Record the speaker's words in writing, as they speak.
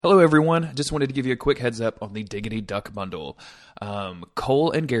Hello, everyone. I just wanted to give you a quick heads up on the Diggity Duck bundle.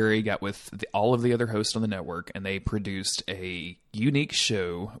 Cole and Gary got with all of the other hosts on the network, and they produced a unique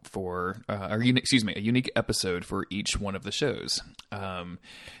show a unique episode for each one of the shows.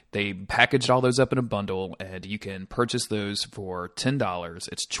 They packaged all those up in a bundle, and you can purchase those for $10.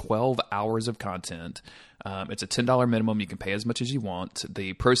 It's 12 hours of content. It's a $10 minimum. You can pay as much as you want.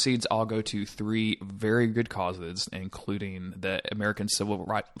 The proceeds all go to three very good causes, including the American Civil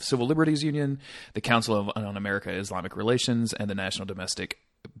Liberties Union, the Council on America-Islamic Relations, and the National Domestic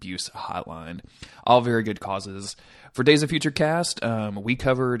Abuse Hotline. All very good causes. For Days of Future Cast, me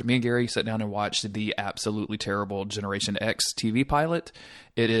and Gary sat down and watched the absolutely terrible Generation X TV pilot.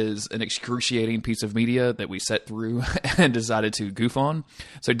 It is an excruciating piece of media that we sat through and decided to goof on.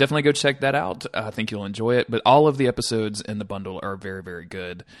 So definitely go check that out. I think you'll enjoy it. But all of the episodes in the bundle are very, very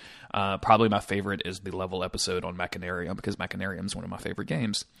good. Probably my favorite is the level episode on Machinarium, because Machinarium is one of my favorite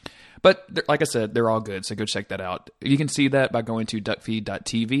games. But like I said, they're all good, so go check that out. You can see that by going to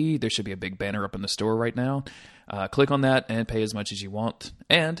duckfeed.tv. There should be a big banner up in the store right now. Click on that and pay as much as you want,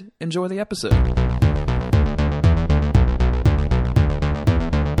 and enjoy the episode.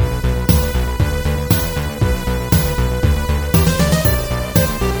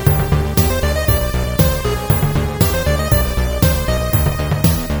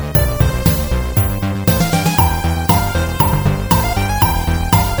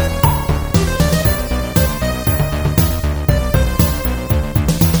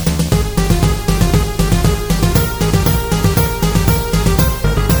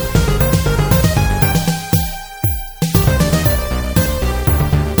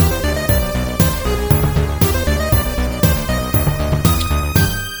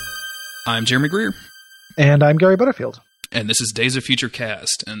 I'm Jeremy Greer. And I'm Gary Butterfield. And this is Days of Future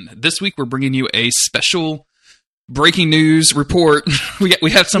Cast. And this week we're bringing you a special breaking news report.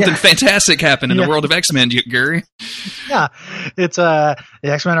 We have something fantastic happen in the world of X-Men, Gary. Yeah, it's the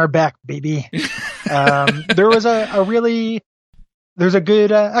X-Men are back, baby. There's a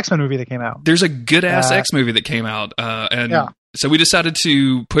good X-Men movie that came out. There's a good-ass X movie that came out. So we decided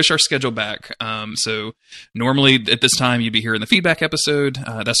to push our schedule back. So normally at this time you'd be hearing the feedback episode.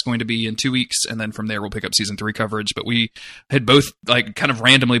 That's going to be in 2 weeks, and then from there we'll pick up season 3 coverage. But we had both kind of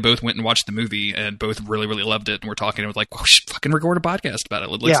randomly both went and watched the movie and both really, really loved it. And we're talking, and we're like, well, we should fucking record a podcast about it.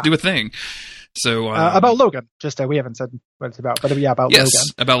 Let's do a thing. So about Logan. We haven't said what it's about, but about Logan. Yes,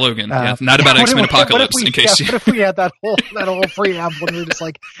 about Logan. Not about X-Men Apocalypse. What if we had that whole preamble and we were just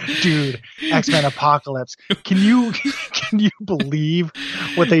like, dude, X-Men Apocalypse. Can you believe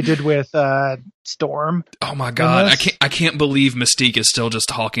what they did with Storm? Oh my god, I can't believe Mystique is still just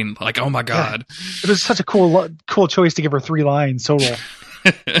talking. Like, oh my god, it was such a cool choice to give her 3 lines total.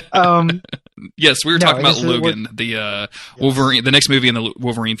 Yes, we were talking about Logan, the Wolverine, the next movie in the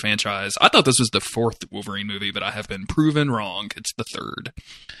Wolverine franchise. I thought this was the 4th Wolverine movie, but I have been proven wrong. It's the 3rd,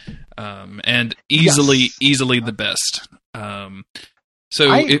 and easily the best.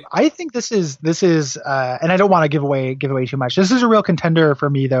 I think this is, and I don't want to give away too much. This is a real contender for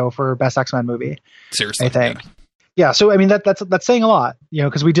me, though, for best X-Men movie. Seriously, I think. Yeah. So I mean that's saying a lot,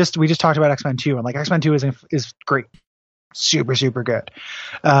 because we just talked about X-Men 2, and like X-Men 2 is great, super, super good.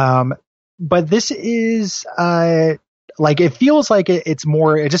 But this is it feels like it's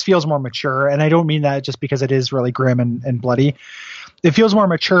more. It just feels more mature, and I don't mean that just because it is really grim and bloody. It feels more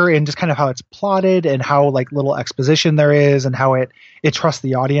mature in just kind of how it's plotted and how little exposition there is and how it trusts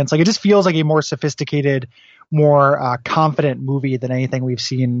the audience. It just feels like a more sophisticated, more confident movie than anything we've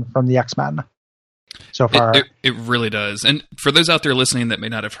seen from the X-Men so far. It really does. And for those out there listening that may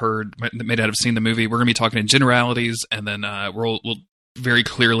not have seen the movie, we're going to be talking in generalities, and then we'll very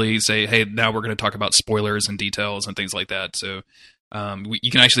clearly say, hey, now we're going to talk about spoilers and details and things like that. So you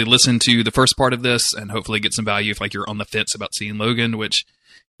can actually listen to the first part of this and hopefully get some value if you're on the fence about seeing Logan, which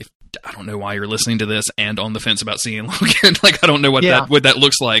I don't know why you're listening to this and on the fence about seeing Logan. I don't know what that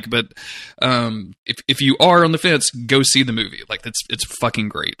looks like, but if you are on the fence, go see the movie. It's fucking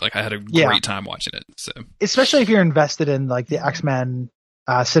great. I had a great time watching it. So especially if you're invested in the X-Men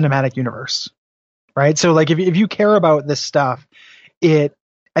cinematic universe, right? So if you care about this stuff, I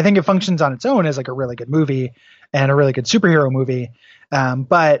think it functions on its own as a really good movie and a really good superhero movie.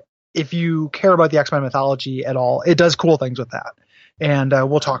 But if you care about the X-Men mythology at all, it does cool things with that. And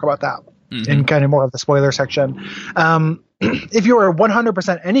we'll talk about that in kind of more of the spoiler section. If you are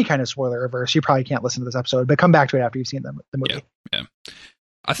 100% any kind of spoiler averse, you probably can't listen to this episode, but come back to it after you've seen the movie. Yeah.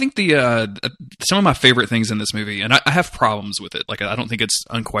 I think some of my favorite things in this movie, and I have problems with it. I don't think it's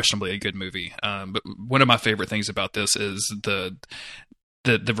unquestionably a good movie. But one of my favorite things about this is the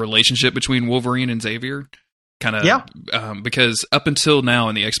relationship between Wolverine and Xavier. kind of, because up until now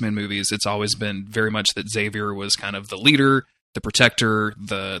in the X-Men movies, it's always been very much that Xavier was kind of the leader, the protector,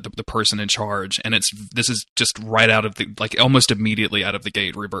 the person in charge, and this is just right out of the, like, almost immediately out of the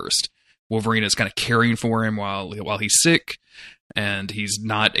gate reversed. Wolverine is kind of caring for him while he's sick, and he's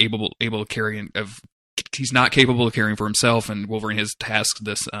not able to carry he's not capable of caring for himself, and Wolverine has tasked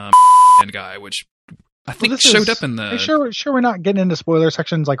this guy, which I think showed up in the. Sure, we're not getting into spoiler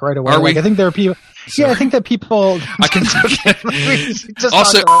sections like right away. Are we? Like, I think there are people. Sorry. Yeah, I think that people. I can just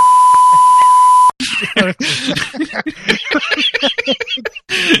also.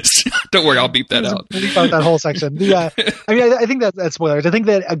 Don't worry, I'll beep that out. Beep out that whole section. I mean, I think that's spoilers. I think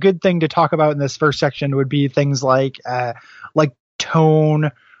that a good thing to talk about in this first section would be things like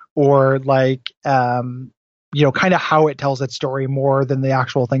tone, or like kind of how it tells its story more than the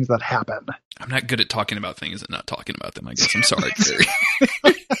actual things that happen. I'm not good at talking about things and not talking about them, I guess. I'm sorry, Gary.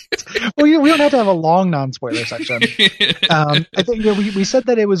 Well, we don't have to have a long non-spoiler section. I think we said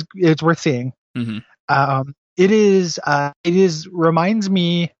that it's worth seeing. Mm-hmm. It is reminds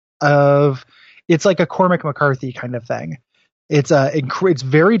me of, it's like a Cormac McCarthy kind of thing. It's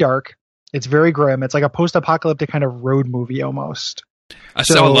very dark. It's very grim. It's like a post-apocalyptic kind of road movie almost. I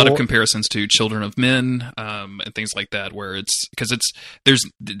saw a lot of comparisons to Children of Men and things like that, where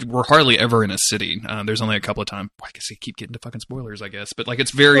we're hardly ever in a city. There's only a couple of times. I guess I keep getting to fucking spoilers, I guess, but like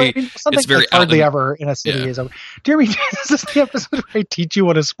it's very hardly ever in a city. Yeah. Is Jeremy, is this the episode where I teach you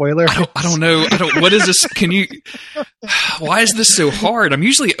what a spoiler is? I don't know. What is this? Why is this so hard? I'm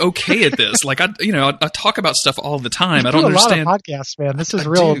usually okay at this. Like I talk about stuff all the time. I don't understand. A lot of podcasts, man. This is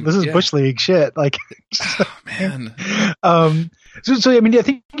real. This is Bush League shit. Like, oh, man. So I mean, I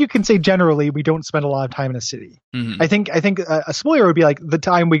think you can say generally we don't spend a lot of time in a city. Mm-hmm. I think a spoiler would be like the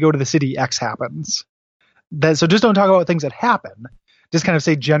time we go to the city X happens. So just don't talk about things that happen. Just kind of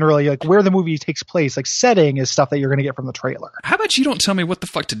say generally like where the movie takes place. Like setting is stuff that you're going to get from the trailer. How about you don't tell me what the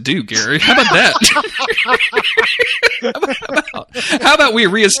fuck to do, Gary? How about that? How about we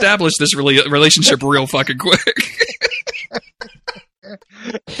reestablish this relationship real fucking quick?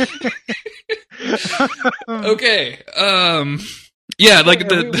 Okay. Yeah, like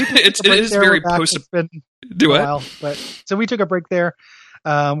it is very post. Do what? But so we took a break there.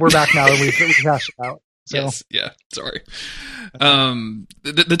 We're back now, and we hashed it out. So. Yes. Yeah. Sorry.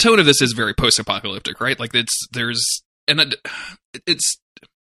 The tone of this is very post-apocalyptic, right? Like I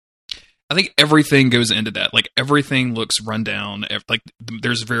think everything goes into that. Like everything looks run down. Like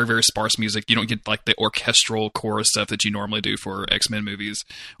there's very, very sparse music. You don't get like the orchestral chorus stuff that you normally do for X-Men movies,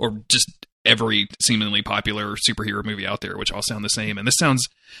 or just every seemingly popular superhero movie out there, which all sound the same. And this sounds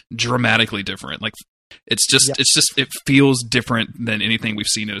dramatically different. Like it feels different than anything we've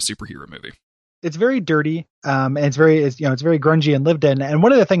seen in a superhero movie. It's very dirty, and it's very grungy and lived in. And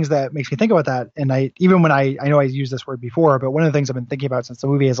one of the things that makes me think about that, and I know I used this word before, but one of the things I've been thinking about since the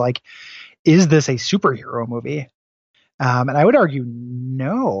movie is like, is this a superhero movie? And I would argue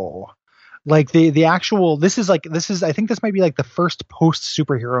no. Like the actual, I think this might be like the first post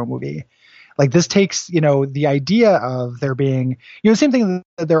superhero movie. Like this takes, the idea of there being, the same thing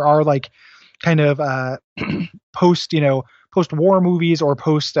that there are like kind of post-war movies or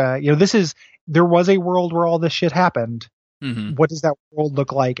post, there was a world where all this shit happened. Mm-hmm. What does that world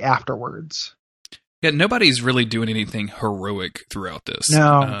look like afterwards? Yeah, nobody's really doing anything heroic throughout this.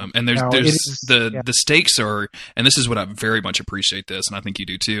 No, and the stakes are, and this is what I very much appreciate this, and I think you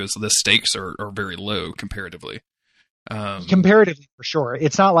do too, is the stakes are very low comparatively. Comparatively, for sure.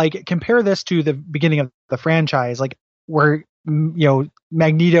 It's not like, compare this to the beginning of the franchise, like where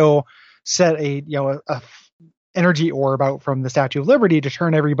Magneto set a energy orb out from the Statue of Liberty to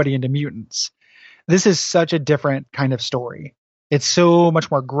turn everybody into mutants. This is such a different kind of story. It's so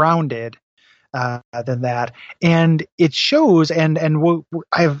much more grounded than that, and it shows. And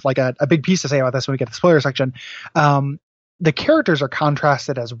I have like a big piece to say about this when we get to the spoiler section. The characters are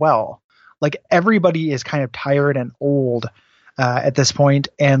contrasted as well. Like everybody is kind of tired and old at this point,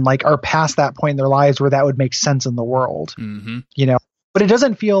 and like are past that point in their lives where that would make sense in the world. Mm-hmm. But it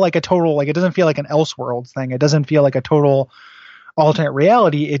doesn't feel like a total, like it doesn't feel like an Elseworlds thing. It doesn't feel like a total alternate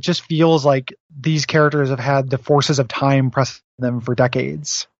reality. It just feels like these characters have had the forces of time pressing them for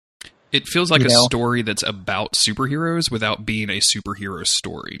decades. It feels like a story that's about superheroes without being a superhero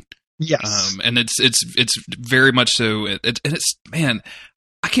story. Yes. And it's very much so. And it's, man,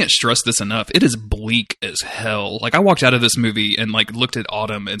 I can't stress this enough. It is bleak as hell. Like, I walked out of this movie and like looked at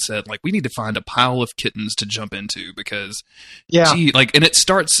Autumn and said, like, we need to find a pile of kittens to jump into because, gee, like, and it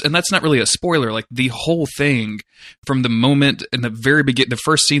starts, and that's not really a spoiler. Like, the whole thing from the moment in the very beginning, the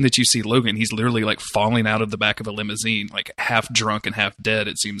first scene that you see Logan, he's literally like falling out of the back of a limousine, like half drunk and half dead.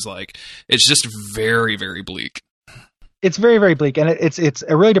 It seems like it's just very, very bleak. It's very, very bleak, and it's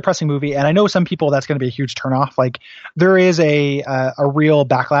a really depressing movie. And I know some people that's going to be a huge turnoff. Like, there is a real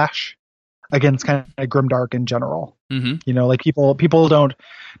backlash against kind of grimdark in general. Mm-hmm. You know, like people don't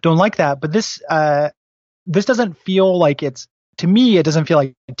like that. But this doesn't feel like to me, it doesn't feel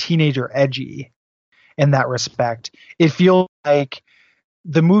like teenager edgy in that respect. It feels like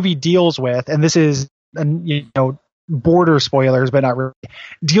the movie deals with, and this is, border spoilers, but not really,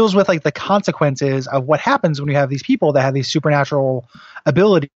 deals with like the consequences of what happens when you have these people that have these supernatural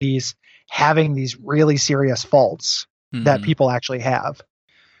abilities having these really serious faults that people actually have.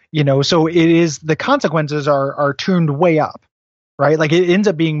 So it is, the consequences are tuned way up, right? Like, it ends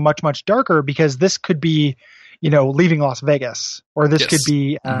up being much, much darker because this could be, leaving Las Vegas, or this could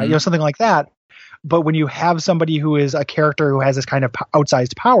be, something like that. But when you have somebody who is a character who has this kind of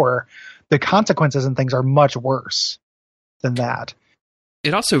outsized power, the consequences and things are much worse than that.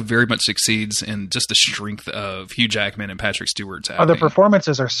 It also very much succeeds in just the strength of Hugh Jackman and Patrick Stewart's acting. Oh, the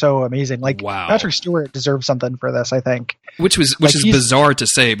performances are so amazing. Like, wow. Patrick Stewart deserves something for this, I think. Which is bizarre to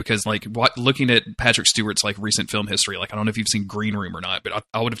say, because like looking at Patrick Stewart's like recent film history, like, I don't know if you've seen Green Room or not, but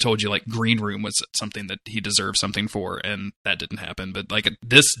I would have told you like Green Room was something that he deserved something for, and that didn't happen. But like,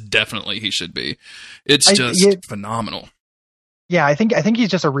 this definitely he should be. It's just phenomenal. Yeah, I think he's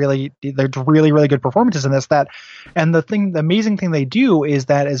just there's really, really good performances in this. And the amazing thing they do is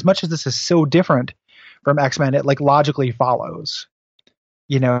that as much as this is so different from X-Men, it like logically follows.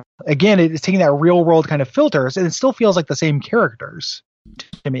 Again, it's taking that real world kind of filters, and it still feels like the same characters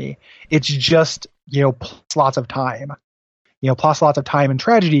to me. It's just, plus lots of time. Plus lots of time and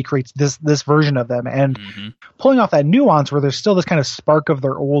tragedy creates this version of them, and pulling off that nuance where there's still this kind of spark of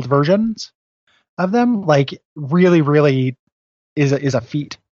their old versions of them, like, really, really is a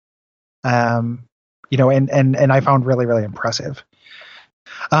feat, and I found really, really impressive.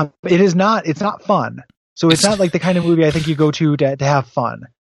 It's not fun, so it's not like the kind of movie I think you go to have fun,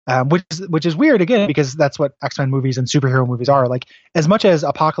 which is weird, again, because that's what X-Men movies and superhero movies are. Like, as much as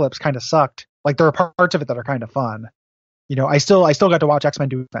Apocalypse kind of sucked, like, there are parts of it that are kind of fun. I still got to watch X-Men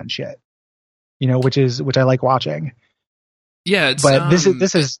do fun shit, which I like watching. Yeah, but this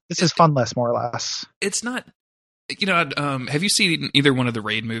is funless, more or less. It's not. Have you seen either one of the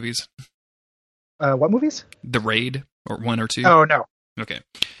Raid movies? What movies? The Raid, or 1 or 2? Oh, no. Okay.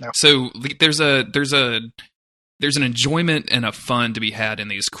 No. So there's an enjoyment and a fun to be had in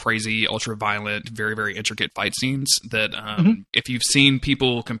these crazy, ultra violent, very, very intricate fight scenes that if you've seen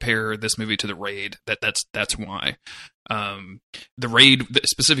people compare this movie to The Raid, that's why. The Raid,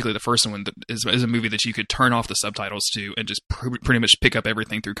 specifically the first one, is a movie that you could turn off the subtitles to and just pretty much pick up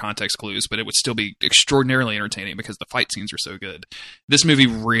everything through context clues, but it would still be extraordinarily entertaining because the fight scenes are so good. This movie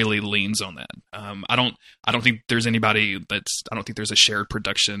really leans on that. I don't think there's anybody I don't think there's a shared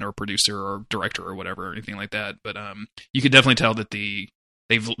production or producer or director or whatever or anything like that, but you could definitely tell that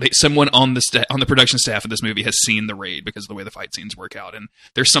someone on the production staff of this movie has seen The Raid because of the way the fight scenes work out, and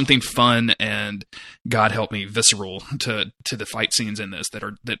there's something fun and, God help me, visceral to the fight scenes in this that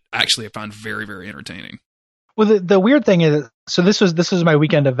actually I found very, very entertaining. Well, the weird thing is, so this was my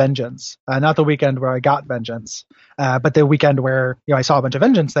weekend of vengeance, not the weekend where I got vengeance, but the weekend where I saw a bunch of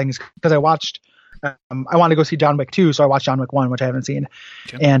vengeance things because I watched. I wanted to go see John Wick 2, so I watched John Wick 1, which I haven't seen.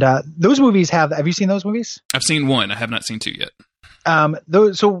 Okay. And those movies have you seen those movies? I've seen 1. I have not seen 2 yet.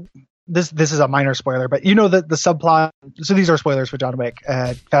 So this is a minor spoiler, but the subplot. So these are spoilers for John Wick.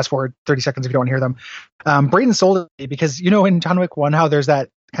 Fast forward 30 seconds if you don't want to hear them. Brayden sold it to me because in John Wick 1 how there's that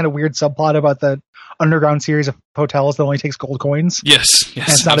kind of weird subplot about the underground series of hotels that only takes gold coins. Yes, and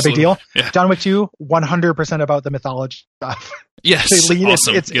it's not absolutely. A big deal. Yeah. John Wick 2, 100% about the mythology stuff. Yes,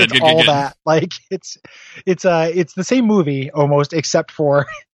 awesome. It's good. that. Like it's the same movie almost, except for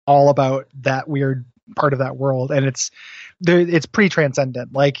all about that weird part of that world, and it's pretty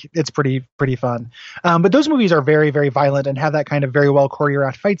transcendent. Like, it's pretty fun. But those movies are very, very violent and have that kind of very well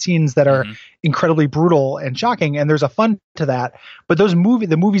choreographed fight scenes that are incredibly brutal and shocking. And there's a fun to that. But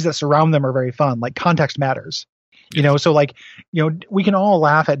the movies that surround them are very fun. Like, context matters. So like, we can all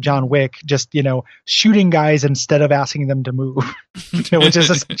laugh at John Wick just, shooting guys instead of asking them to move, which is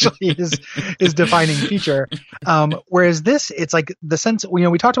essentially his defining feature. Whereas this, it's like the sense,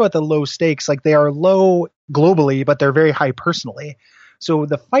 we talked about the low stakes, like they are low globally, but they're very high personally. So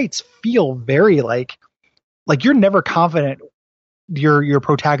the fights feel very like you're never confident your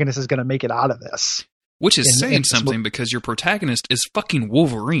protagonist is going to make it out of this. Which is saying something, because your protagonist is fucking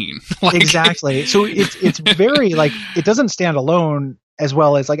Wolverine. Like, exactly. So it's very like, it doesn't stand alone as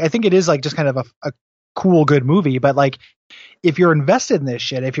well as like, I think it is like just kind of a cool, good movie. But like, if you're invested in this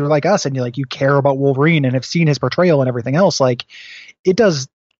shit, if you're like us and you care about Wolverine and have seen his portrayal and everything else, like it does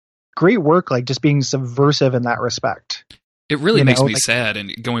great work, like just being subversive in that respect. It really makes me sad.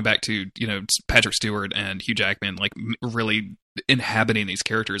 And going back to, Patrick Stewart and Hugh Jackman, like really inhabiting these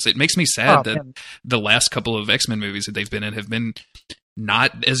characters, it makes me sad that the last couple of X-Men movies that they've been in have been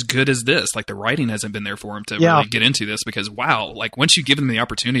not as good as this. Like the writing hasn't been there for him to really get into this, because wow, like once you give them the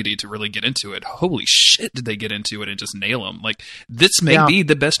opportunity to really get into it, holy shit, did they get into it and just nail them? Like this may be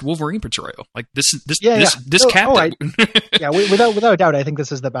the best Wolverine portrayal. Like this captain. Without a doubt, I think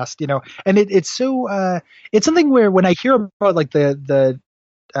this is the best. And it's so it's something where when I hear about like the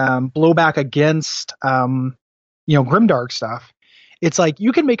blowback against grimdark stuff, it's like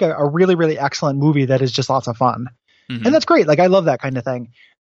you can make a really, really excellent movie that is just lots of fun. Mm-hmm. And that's great. Like I love that kind of thing.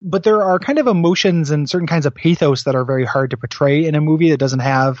 But there are kind of emotions and certain kinds of pathos that are very hard to portray in a movie that doesn't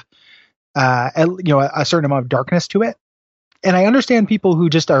have a certain amount of darkness to it. And I understand people who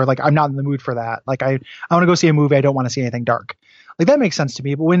just are like, I'm not in the mood for that. Like I want to go see a movie, I don't want to see anything dark. Like that makes sense to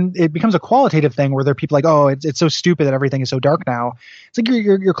me. But when it becomes a qualitative thing where there are people like, oh, it's so stupid that everything is so dark now, it's like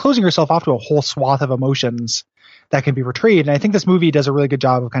you're closing yourself off to a whole swath of emotions that can be portrayed. And I think this movie does a really good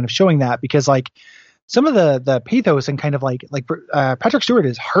job of kind of showing that, because like some of the pathos and kind of like Patrick Stewart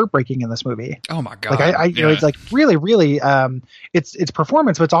is heartbreaking in this movie. Oh my God. Like it's like really, really, it's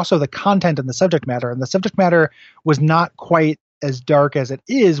performance, but it's also the content and the subject matter. And the subject matter was not quite as dark as it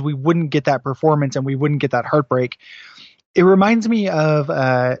is. We wouldn't get that performance and we wouldn't get that heartbreak. It reminds me of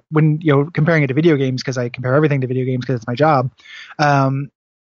when, comparing it to video games, because I compare everything to video games because it's my job.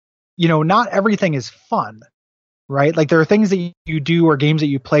 Not everything is fun, right? Like there are things that you do or games that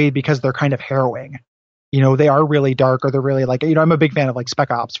you played because they're kind of harrowing. They are really dark, or they're really like, I'm a big fan of like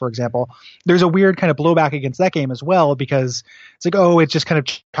Spec Ops, for example. There's a weird kind of blowback against that game as well, because it's like, oh, it's just kind of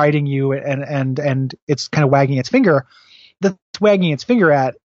chiding you and it's kind of wagging its finger. That's wagging its finger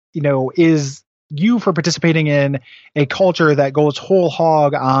at, is you for participating in a culture that goes whole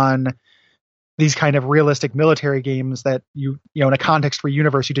hog on these kind of realistic military games that in a context-free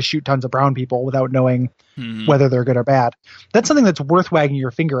universe, you just shoot tons of brown people without knowing whether they're good or bad. That's something that's worth wagging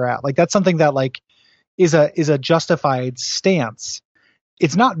your finger at. Like that's something that like is a justified stance.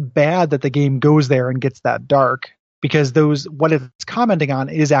 It's not bad that the game goes there and gets that dark, because what it's commenting on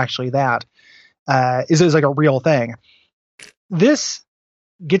is actually that is like a real thing. This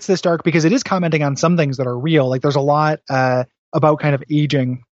gets this dark because it is commenting on some things that are real. Like there's a lot about kind of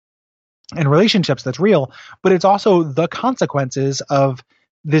aging and relationships that's real, but it's also the consequences of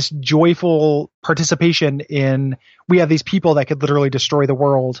this joyful participation in, we have these people that could literally destroy the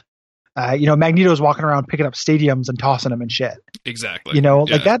world. Magneto's walking around picking up stadiums and tossing them and shit. Exactly.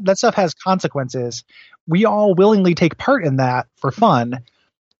 Like that stuff has consequences. We all willingly take part in that for fun.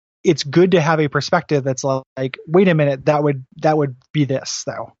 It's good to have a perspective that's like, wait a minute, that would be this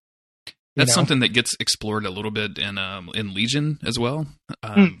though. That's something that gets explored a little bit in Legion as well.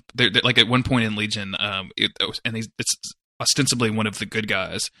 They're like at one point in Legion, it's ostensibly one of the good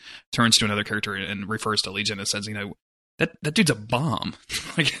guys turns to another character and refers to Legion and says, that dude's a bomb.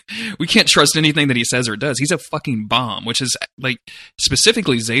 Like we can't trust anything that he says or does. He's a fucking bomb, which is like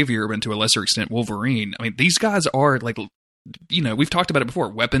specifically Xavier and to a lesser extent Wolverine. I mean, these guys are like, we've talked about it before,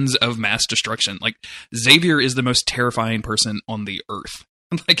 weapons of mass destruction. Like Xavier is the most terrifying person on the earth.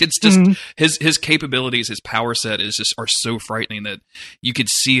 Like it's just his capabilities, his power set are so frightening that you could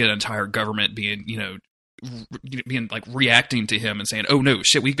see an entire government being like reacting to him and saying, "Oh no,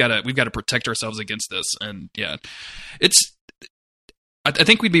 shit, we've got to protect ourselves against this." And yeah, I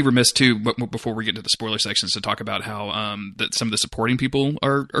think we'd be remiss too, before we get to the spoiler sections, to talk about how that some of the supporting people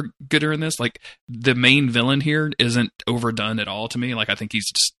are gooder in this. Like the main villain here isn't overdone at all to me. Like I think he's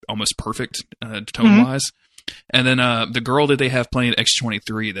just almost perfect tone wise. And then the girl that they have playing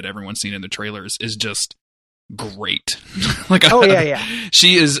X-23 that everyone's seen in the trailers is just great. Like,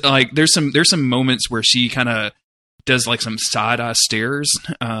 she is like, there's some moments where she kind of does like some side eye stares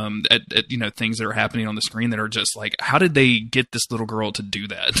at things that are happening on the screen that are just like, how did they get this little girl to do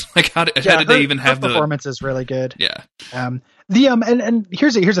that? Like, how did they even have the performance is really good. Yeah. And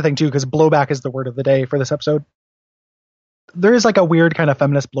here's the thing too, because blowback is the word of the day for this episode. There is like a weird kind of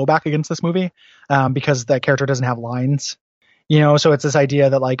feminist blowback against this movie because the character doesn't have lines, so it's this idea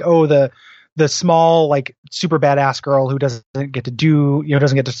that like, oh, the small, like super badass girl who doesn't get to do,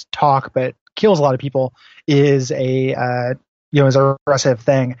 doesn't get to talk, but kills a lot of people is a, is a regressive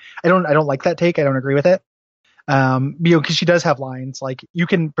thing. I don't like that take. I don't agree with it. Because she does have lines. Like, you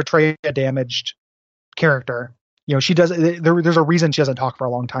can portray a damaged character. She does. There's a reason she doesn't talk for a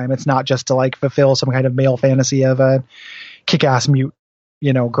long time. It's not just to like fulfill some kind of male fantasy of a kick-ass mute,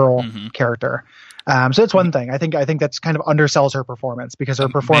 girl character. So that's one thing. I think that's kind of undersells her performance, because her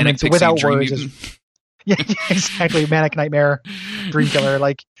performance without words is yeah, exactly. Manic Nightmare, Dream Killer.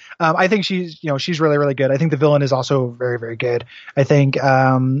 Like, I think she's really, really good. I think the villain is also very, very good. I think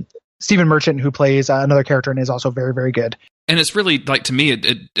Stephen Merchant, who plays another character, and is also very, very good. And it's really, like, to me,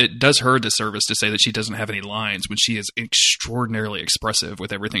 it does her a disservice to say that she doesn't have any lines when she is extraordinarily expressive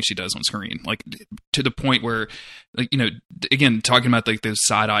with everything she does on screen. Like, to the point where, like, again, talking about like those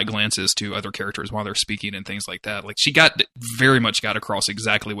side-eye glances to other characters while they're speaking and things like that. Like, she very much got across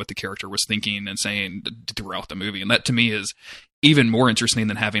exactly what the character was thinking and saying throughout the movie. And that, to me, is even more interesting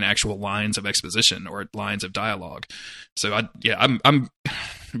than having actual lines of exposition or lines of dialogue. So I'm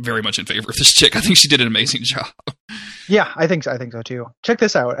very much in favor of this chick. I think she did an amazing job. Yeah, I think so too. Check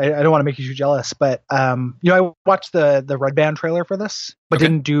this out. I don't want to make you too jealous, but I watched the Red Band trailer for this, but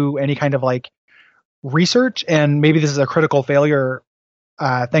didn't do any kind of like research. And maybe this is a critical failure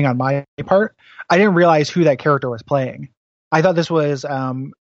thing on my part. I didn't realize who that character was playing. I thought this was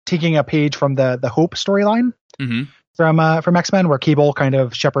taking a page from the Hope storyline from X-Men, where Cable kind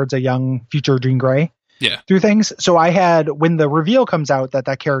of shepherds a young future Jean Grey. Yeah. Through things. So I had, when the reveal comes out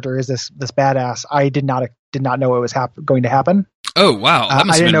that character is this badass, I did not know it was going to happen. Oh wow! That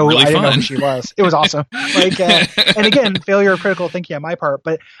must I didn't have been really I didn't fun. know who she was. It was awesome. Like, and again, failure of critical thinking on my part.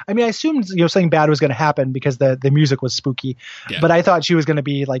 But I mean, I assumed something bad was going to happen because the music was spooky. Yeah. But I thought she was going to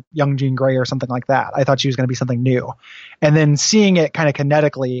be like young Jean Grey or something like that. I thought she was going to be something new. And then seeing it kind of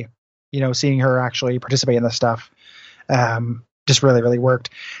kinetically, seeing her actually participate in this stuff, just really, really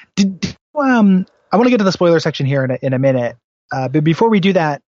worked. I want to get to the spoiler section here in a minute. But before we do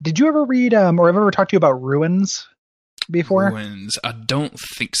that, did you ever read or have ever talked to you about Ruins before? Ruins? I don't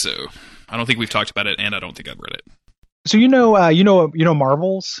think so. I don't think we've talked about it, and I don't think I've read it. So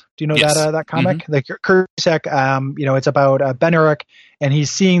Marvels? Do you know yes. that comic? Mm-hmm. Like Kursek, it's about Ben Urich, and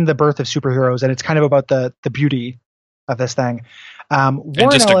he's seeing the birth of superheroes, and it's kind of about the beauty of this thing. Warren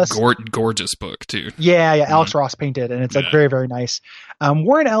and just Ellis, a gorgeous book too. Yeah, Alex Ross painted, and it's like very, very nice.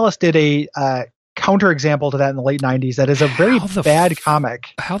 Warren Ellis did a counterexample to that in the late 90s. That is a very bad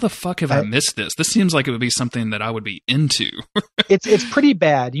comic. How the fuck have I missed this? This seems like it would be something that I would be into. It's pretty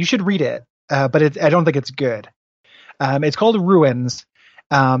bad. You should read it, but I don't think it's good. It's called Ruins,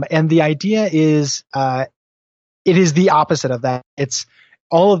 and the idea is it is the opposite of that. It's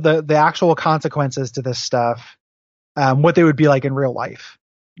all of the actual consequences to this stuff, what they would be like in real life.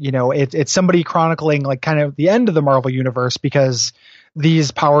 It's somebody chronicling like kind of the end of the Marvel universe, because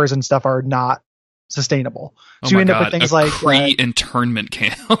these powers and stuff are not sustainable. So you end up with things like pre-internment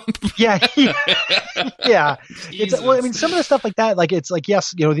camp. yeah. It's, well, I mean, some of the stuff like that, like, it's like,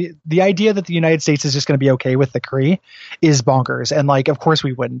 yes, the idea that the United States is just going to be okay with the Kree is bonkers. And like, of course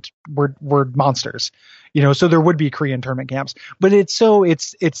we wouldn't. We're monsters. So there would be Kree internment camps. But it's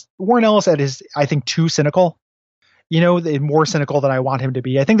Warren Ellis is, I think, too cynical. More cynical than I want him to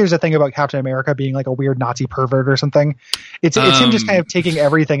be. I think there's a thing about Captain America being like a weird Nazi pervert or something. It's him just kind of taking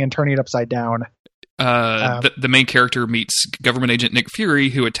everything and turning it upside down. The main character meets government agent Nick Fury,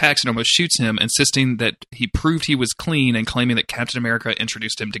 who attacks and almost shoots him, insisting that he proved he was clean and claiming that Captain America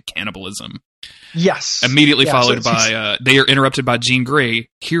introduced him to cannibalism. Yes. Immediately followed by, they are interrupted by Jean Grey,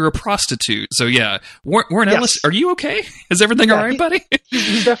 here a prostitute. So yeah, Warren Ellis, are you okay? Is everything all right, buddy?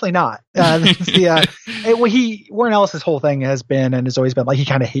 He's definitely not. Warren Ellis's whole thing has been and has always been like, he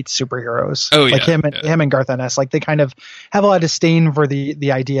kind of hates superheroes. Oh yeah. Like him and Garth Ennis, like they kind of have a lot of disdain for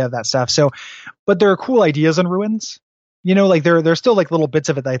the idea of that stuff. So, but there are cool ideas in Ruins. Like there's still like little bits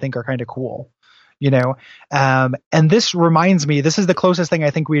of it that I think are kind of cool. And this reminds me, this is the closest thing I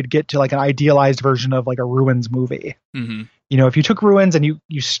think we'd get to like an idealized version of like a Ruins movie. Mm-hmm. If you took Ruins and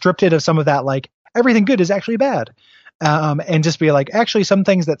you stripped it of some of that, like everything good is actually bad. And just be like, actually some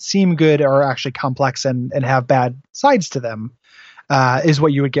things that seem good are actually complex and have bad sides to them, is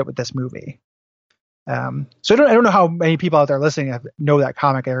what you would get with this movie. So I don't know how many people out there listening know that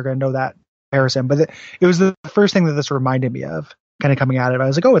comic are going to know that comparison, but it was the first thing that this reminded me of. Kind of coming out of it, I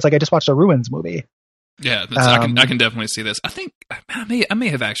was like, oh, it's like I just watched a Ruins movie. Yeah, I can definitely see this. I think I may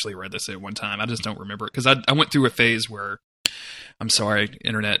have actually read this at one time. I just don't remember it, because I went through a phase where, I'm sorry,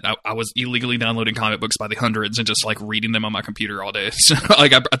 internet, I was illegally downloading comic books by the hundreds and just like reading them on my computer all day. So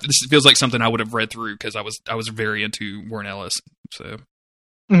like, this feels like something I would have read through, because I was very into Warren Ellis. So.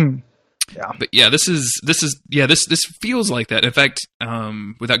 Mm. But yeah, this feels like that. In fact,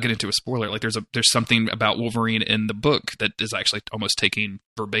 without getting into a spoiler, like there's something about Wolverine in the book that is actually almost taking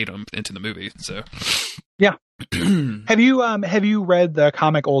verbatim into the movie. So yeah. Have you read the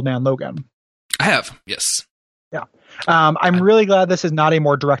comic Old Man Logan? I have, yes. Yeah. I'm really glad this is not a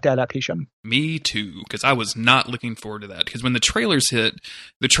more direct adaptation. Me too, because I was not looking forward to that. Because when the trailers hit,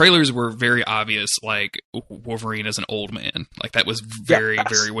 the trailers were very obvious, like Wolverine as an old man. Like that was very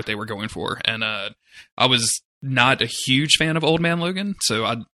what they were going for. And I was not a huge fan of Old Man Logan,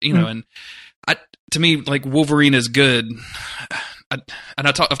 so to me, like Wolverine is good. I've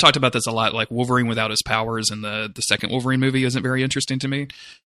talked about this a lot. Like Wolverine without his powers in the second Wolverine movie isn't very interesting to me.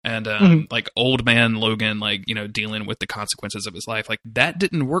 And like Old Man Logan, like, you know, dealing with the consequences of his life, like that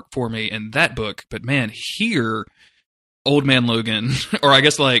didn't work for me in that book. But man, here, Old Man Logan, or I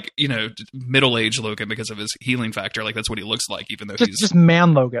guess like, you know, middle-aged Logan because of his healing factor, like that's what he looks like, even though he's just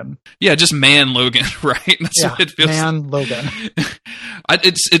man Logan. Yeah, just man Logan, right? That's what it feels man Logan.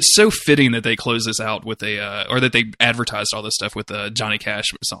 It's so fitting that they close this out with or that they advertised all this stuff with Johnny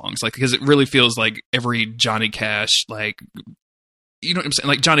Cash songs, like because it really feels like every Johnny Cash, like, you know what I'm saying?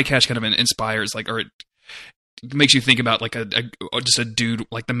 Like Johnny Cash kind of inspires, like, or it makes you think about like just a dude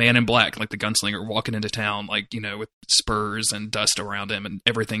like the Man in Black, like the gunslinger walking into town, like, you know, with spurs and dust around him and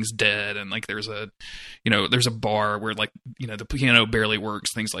everything's dead. And like, there's a bar where like, you know, the piano barely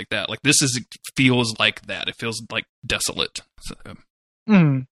works, things like that. Like this feels like that. It feels like desolate.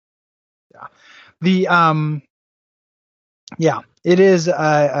 So. Yeah, it is.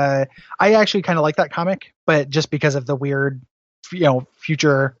 I actually kind of like that comic, but just because of the weird, you know,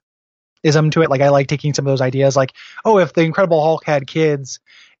 futurism to it. Like I like taking some of those ideas, like, oh, if the Incredible Hulk had kids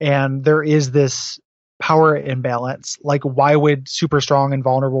and there is this power imbalance, like why would super strong and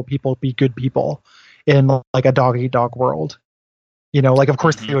vulnerable people be good people in like a dog eat dog world? You know, like of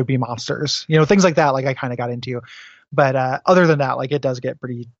course they would be monsters, you know, things like that. Like I kind of got into, but other than that, like it does get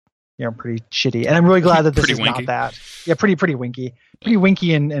pretty shitty. And I'm really glad that this is winky. Not that. Yeah, pretty winky,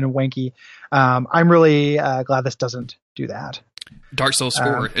 and wanky. I'm really glad this doesn't do that. Dark Souls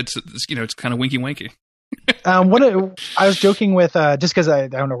 4. It's you know, it's kind of winky wanky. I was joking with just because I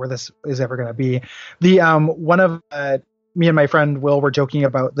don't know where this is ever going to be. The one of me and my friend Will were joking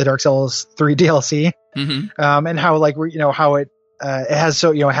about the Dark Souls 3 DLC, and how like how it has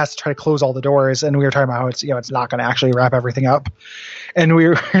it has to try to close all the doors, and we were talking about how it's not going to actually wrap everything up, and we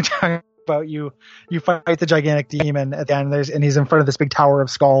were talking about you fight the gigantic demon at the end, and he's in front of this big tower of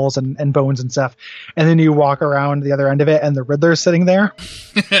skulls and bones and stuff, and then you walk around the other end of it and the Riddler's sitting there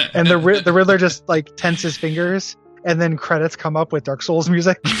and the Riddler just like tenses his fingers, and then credits come up with Dark Souls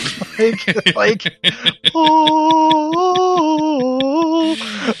music like oh.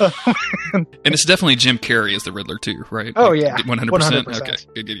 And it's definitely Jim Carrey as the Riddler too, right? Oh like, yeah, 100%.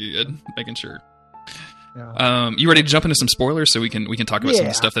 Okay, good. Making sure. Yeah. You ready to jump into some spoilers so we can talk about some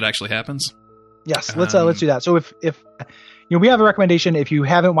of the stuff that actually happens? Yes, let's do that. So if we have a recommendation, if you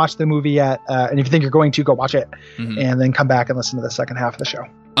haven't watched the movie yet, and if you think you're going to, go watch it, and then come back and listen to the second half of the show.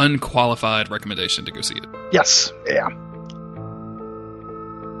 Unqualified recommendation to go see it. Yes. Yeah.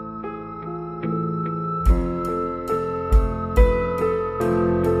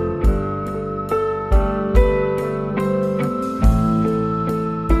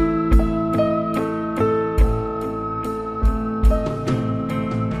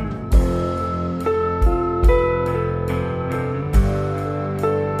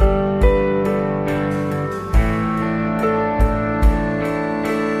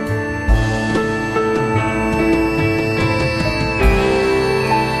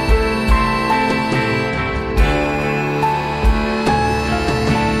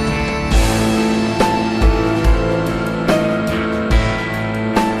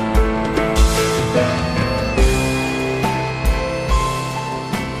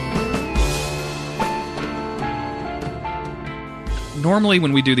 Normally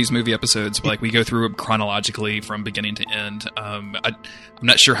when we do these movie episodes, like we go through it chronologically from beginning to end. I'm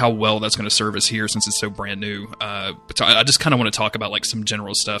not sure how well that's going to serve us here since it's so brand new. But so I just kind of want to talk about like some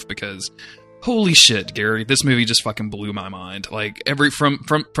general stuff because holy shit, Gary, this movie just fucking blew my mind. Like from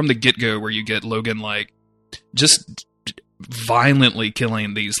the get-go where you get Logan like just violently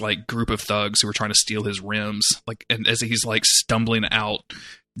killing these like group of thugs who are trying to steal his rims, like, and as he's like stumbling out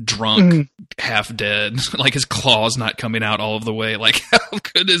drunk, half dead, like his claws not coming out all of the way. Like, how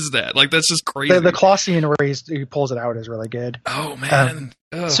good is that? Like, that's just crazy. The claw scene where he pulls it out is really good. Oh man.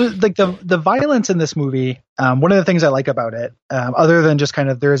 So like the violence in this movie, one of the things I like about it, other than just kind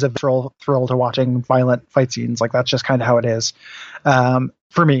of there is a thrill to watching violent fight scenes, like that's just kind of how it is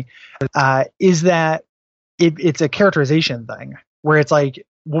for me, is that it's a characterization thing where it's like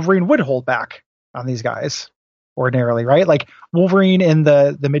Wolverine would hold back on these guys ordinarily, right? Like Wolverine in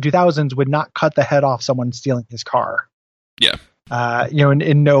the mid 2000s would not cut the head off someone stealing his car. Yeah.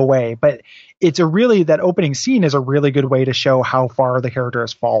 In no way. But it's that opening scene is a really good way to show how far the character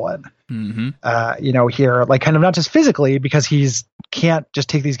has fallen. Mm-hmm. Here, like kind of not just physically because he's can't just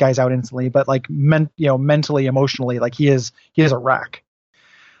take these guys out instantly, but like mentally, emotionally, like he is a wreck.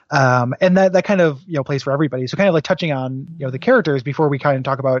 And that kind of, plays for everybody. So kind of like touching on, the characters before we kind of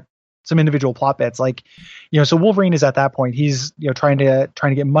talk about some individual plot bits, like, so Wolverine is at that point, he's, trying to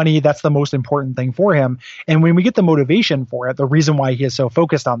get money. That's the most important thing for him. And when we get the motivation for it, the reason why he is so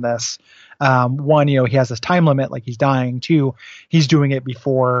focused on this, one, he has this time limit, like he's dying. Two, he's doing it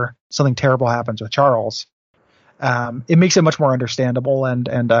before something terrible happens with Charles. It makes it much more understandable and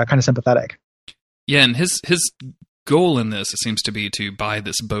kind of sympathetic. Yeah. And his goal in this seems to be to buy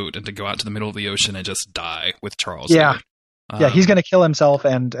this boat and to go out to the middle of the ocean and just die with Charles. Yeah. He's going to kill himself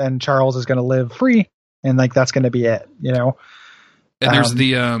and Charles is going to live free. And like, that's going to be it, And there's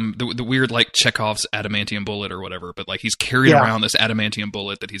the weird, like Chekhov's adamantium bullet or whatever, but like he's carrying around this adamantium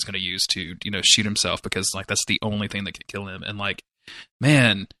bullet that he's going to use to, shoot himself because like that's the only thing that can kill him. And like,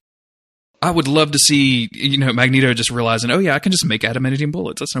 man, I would love to see, Magneto just realizing, oh yeah, I can just make adamantium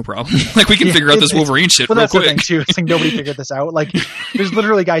bullets. That's no problem. Like we can figure out this Wolverine shit real quick. That's the thing too. It's like nobody figured this out. Like there's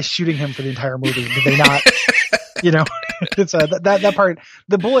literally guys shooting him for the entire movie. Did they not? It's that part.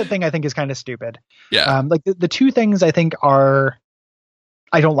 The bullet thing I think is kind of stupid. Yeah. Like the two things I think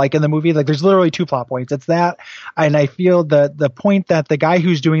I don't like in the movie. Like there's literally two plot points. It's that, and I feel the point that the guy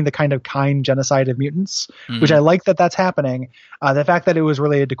who's doing the kind of kind genocide of mutants, which I like that's happening. The fact that it was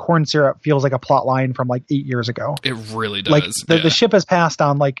related to corn syrup feels like a plot line from like 8 years ago. It really does. Like the ship has passed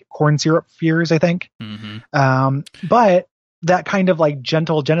on like corn syrup fears, I think. Mm-hmm. But that kind of like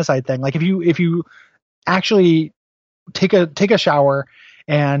gentle genocide thing, like if you actually take a shower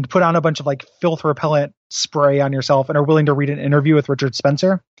and put on a bunch of like filth repellent spray on yourself and are willing to read an interview with Richard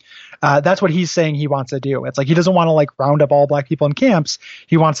Spencer, that's what he's saying he wants to do. It's like he doesn't want to like round up all black people in camps.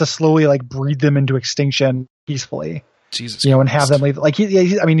 He wants to slowly like breed them into extinction peacefully. Jesus, and have them leave. Like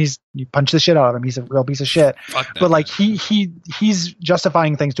you punch the shit out of him. He's a real piece of shit. But like he's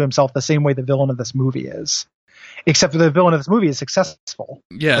justifying things to himself the same way the villain of this movie is. Except for the villain of this movie is successful.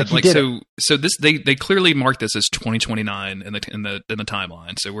 Yeah, so this they clearly mark this as 2029 in the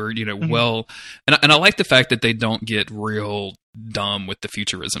timeline. So we're well, and I like the fact that they don't get real dumb with the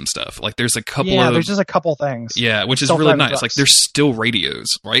futurism stuff. Like there's a couple there's just a couple things. Yeah, which is really nice. Trucks. Like there's still radios,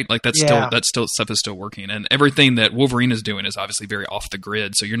 right? Like that's still stuff is still working, and everything that Wolverine is doing is obviously very off the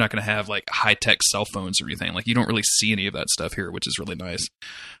grid. So you're not going to have like high tech cell phones or anything. Like you don't really see any of that stuff here, which is really nice.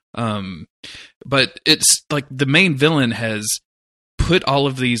 But it's like the main villain has put all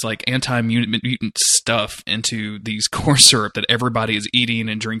of these like anti-mutant stuff into these corn syrup that everybody is eating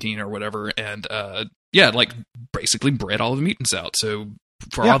and drinking or whatever, and like basically bred all of the mutants out. So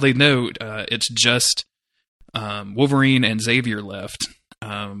for all they know, it's just Wolverine and Xavier left.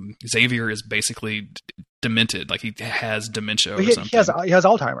 Xavier is basically demented, like he has dementia or something. He has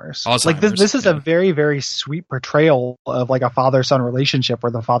Alzheimer's. Like this is a very, very sweet portrayal of like a father-son relationship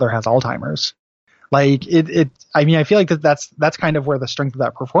where the father has Alzheimer's. Like I feel like that's kind of where the strength of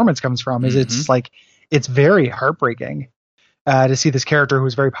that performance comes from. Is it's like it's very heartbreaking to see this character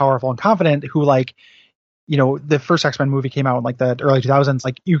who's very powerful and confident, who like the first X-Men movie came out in like the early 2000s.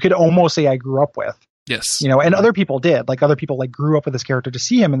 Like you could almost say I grew up with. Yes. And other people did. Like other people like grew up with this character to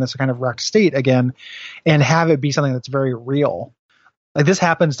see him in this kind of wrecked state again and have it be something that's very real. Like this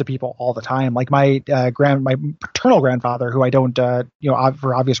happens to people all the time. Like my paternal grandfather, who I don't,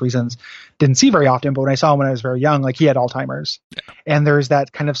 for obvious reasons, didn't see very often, but when I saw him when I was very young, like he had Alzheimer's. Yeah. And there's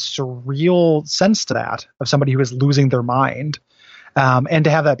that kind of surreal sense to that of somebody who is losing their mind. And to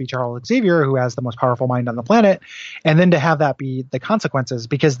have that be Charles Xavier, who has the most powerful mind on the planet, and then to have that be the consequences,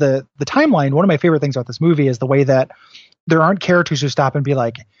 because the timeline, one of my favorite things about this movie is the way that there aren't characters who stop and be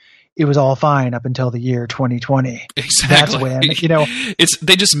like, it was all fine up until the year 2020. Exactly. That's when,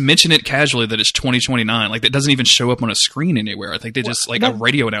 they just mention it casually that it's 2029. Like it doesn't even show up on a screen anywhere. I think they just a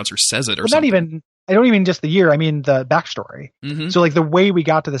radio announcer says it or something. I don't even just the year. I mean the backstory. Mm-hmm. So like the way we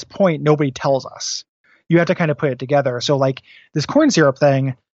got to this point, nobody tells us. You have to kind of put it together. So like this corn syrup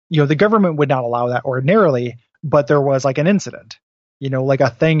thing, the government would not allow that ordinarily, but there was like an incident, like a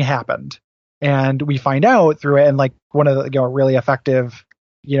thing happened, and we find out through it. And like one of the really effective,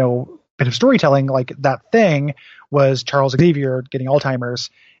 bit of storytelling, like that thing was Charles Xavier getting Alzheimer's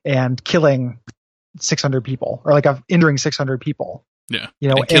and killing 600 people, or like injuring 600 people. Yeah.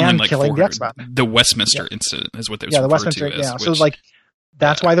 And killing the X-Men. The Westminster incident is what they was the referred Westminster, to as. So like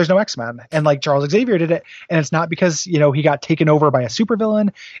That's why there's no X-Men. And like Charles Xavier did it. And it's not because, you know, he got taken over by a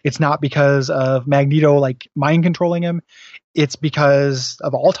supervillain. It's not because of Magneto like mind controlling him. It's because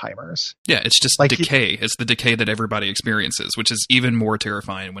of Alzheimer's. Yeah, it's just like decay. It's the decay that everybody experiences, which is even more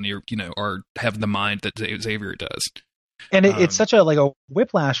terrifying when you're, you know, or have the mind that Xavier does. And it's such a like a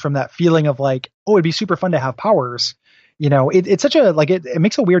whiplash from that feeling of like, oh, it'd be super fun to have powers. You know, it's such a like it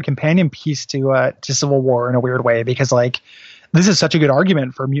makes a weird companion piece to Civil War in a weird way, because like this is such a good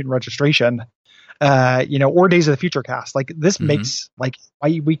argument for mutant registration, you know, or Days of the Future cast. Like this makes like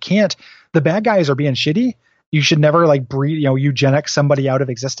we can't. The bad guys are being shitty. You should never like breed, you know, eugenics somebody out of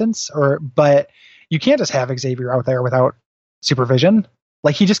existence, but you can't just have Xavier out there without supervision.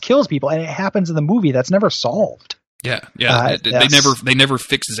 Like he just kills people, and it happens in the movie. That's never solved. Yeah. They never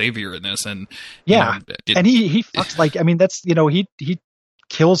fix Xavier in this, and and he fucks like, I mean, that's, you know, he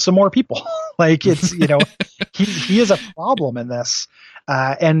kills some more people. Like it's, you know, he is a problem in this,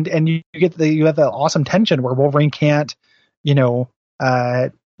 and you have that awesome tension where Wolverine can't, you know,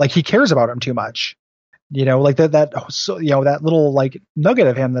 like he cares about him too much. You know, like so, you know, that little like nugget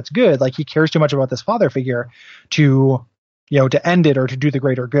of him that's good. Like he cares too much about this father figure to, you know, to end it or to do the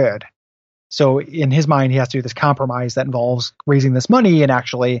greater good. So in his mind, he has to do this compromise that involves raising this money and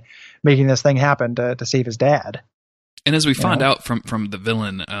actually making this thing happen to save his dad. And as we find out from the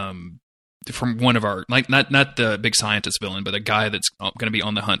villain, from one of our, like not the big scientist villain, but a guy that's going to be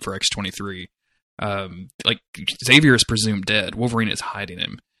on the hunt for X-23, like Xavier is presumed dead. Wolverine is hiding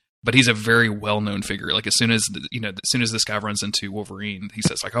him, but he's a very well-known figure. Like as soon as this guy runs into Wolverine, he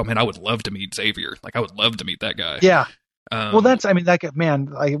says like, "Oh man, I would love to meet Xavier. Like I would love to meet that guy." Yeah. Well, that's, I mean, like,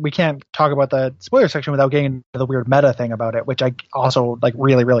 man, we can't talk about the spoiler section without getting into the weird meta thing about it, which I also like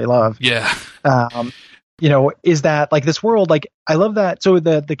really, really love. Yeah. You know, is that like this world, like I love that. So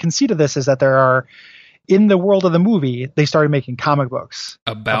the conceit of this is that there are, in the world of the movie, they started making comic books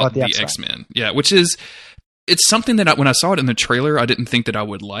about the X-Men. Yeah. Which is, it's something that when I saw it in the trailer, I didn't think that I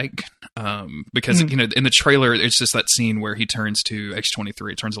would like, because you know, in the trailer, it's just that scene where he turns to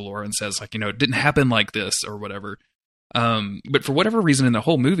X-23, turns to Laura and says like, you know, it didn't happen like this or whatever. But for whatever reason in the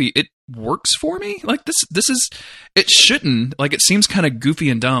whole movie, it works for me. Like this is, it shouldn't, like, it seems kind of goofy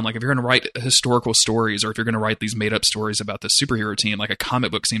and dumb. Like if you're going to write historical stories or if you're going to write these made up stories about the superhero team, like a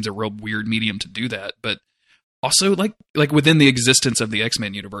comic book seems a real weird medium to do that. But also like within the existence of the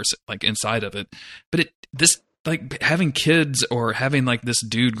X-Men universe, like inside of it, but this like having kids or having like this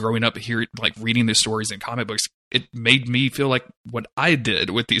dude growing up here, like reading these stories in comic books, it made me feel like what I did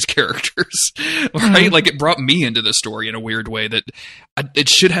with these characters, right? Like it brought me into the story in a weird way that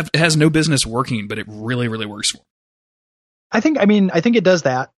it has no business working, but it really, really works for me. I think it does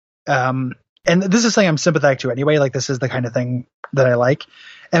that. And this is something I'm sympathetic to anyway. Like this is the kind of thing that I like.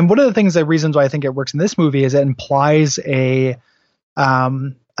 And one of the reasons why I think it works in this movie is it implies a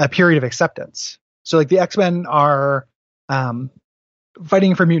period of acceptance. So like the X-Men are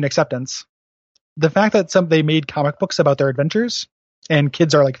fighting for mutant acceptance. The fact that they made comic books about their adventures and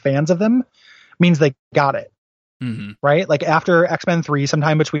kids are like fans of them means they got it. Right? Like after X-Men 3,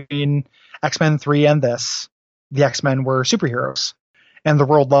 sometime between X-Men 3 and this, the X-Men were superheroes and the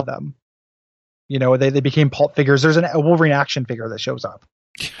world loved them. You know, they became pulp figures. There's a Wolverine action figure that shows up,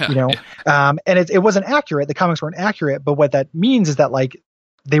 you know, and it wasn't accurate. The comics weren't accurate, but what that means is that like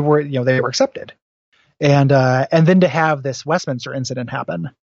they were accepted. And then to have this Westminster incident happen,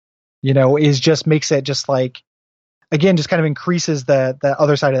 you know, makes it just like, again, just kind of increases the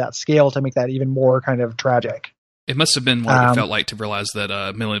other side of that scale to make that even more kind of tragic. It must have been what it felt like to realize that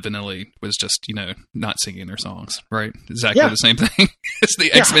Milli Vanilli was just, you know, not singing their songs, right? Exactly the same thing as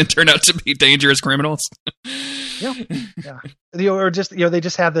the X-Men turned out to be dangerous criminals. Yeah. Or just, you know, they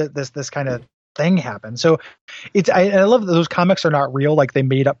just have this kind of thing happen. So I love that those comics are not real. Like they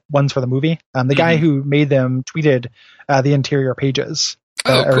made up ones for the movie. The guy who made them tweeted the interior pages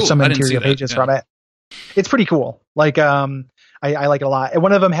or some interior pages from it. It's pretty cool. Like, I like it a lot. And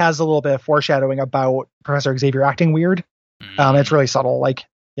one of them has a little bit of foreshadowing about Professor Xavier acting weird. It's really subtle. Like,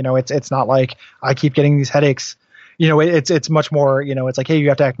 you know, it's not like I keep getting these headaches. You know, it's much more, you know, it's like, hey, you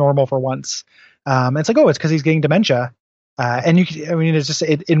have to act normal for once. It's like, oh, it's because he's getting dementia. And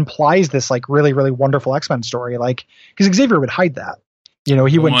it implies this like really, really wonderful X-Men story. Like, because Xavier would hide that. You know,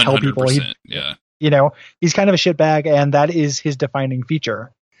 he wouldn't tell people. You know, he's kind of a shitbag, and that is his defining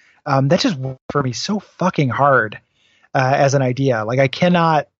feature. That just worked for me so fucking hard. As an idea, like I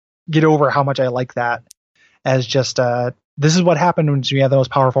cannot get over how much I like that as just this is what happened when you have the most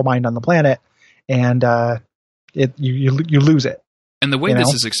powerful mind on the planet, and you lose it. And the way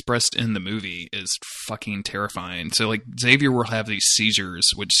this is expressed in the movie is fucking terrifying. So like Xavier will have these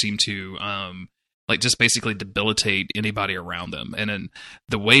seizures, which seem to like just basically debilitate anybody around them. And then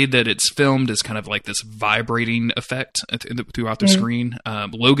the way that it's filmed is kind of like this vibrating effect throughout the screen.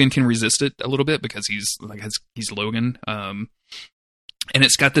 Logan can resist it a little bit because he's Logan. And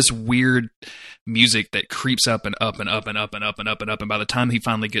it's got this weird music that creeps up and up and up and up and up and up and up. And by the time he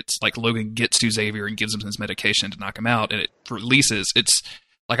finally Logan gets to Xavier and gives him his medication to knock him out, and it releases, it's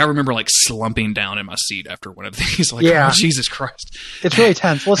like, I remember like slumping down in my seat after one of these. Like, oh, Jesus Christ. It's really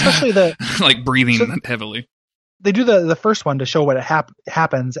tense. Well, especially like breathing heavily. They do the first one to show what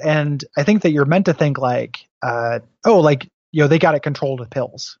happens. And I think that you're meant to think like, they got it controlled with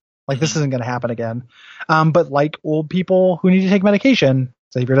pills. Like, this isn't going to happen again. But like old people who need to take medication,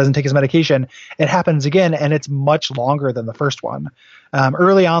 Xavier doesn't take his medication, it happens again, and it's much longer than the first one.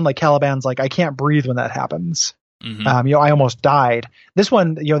 Early on, like, Caliban's like, I can't breathe when that happens. I almost died. This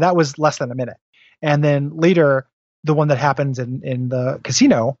one, that was less than a minute. And then later, the one that happens in the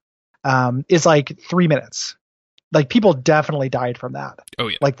casino is like 3 minutes. Like, people definitely died from that. Oh,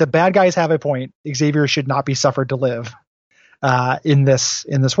 yeah. Like, the bad guys have a point. Xavier should not be suffered to live in this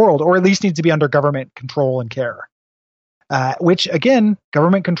world, or at least needs to be under government control and care. Which, again,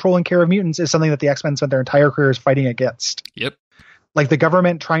 government control and care of mutants is something that the X-Men spent their entire careers fighting against. Yep. Like, the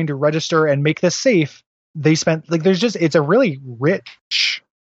government trying to register and make this safe, they spent, like, it's a really rich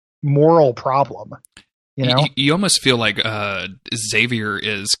moral problem. You almost feel like Xavier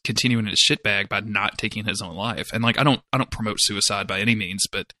is continuing his shitbag by not taking his own life. And like, I don't promote suicide by any means,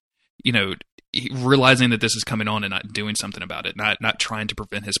 but realizing that this is coming on and not doing something about it, not trying to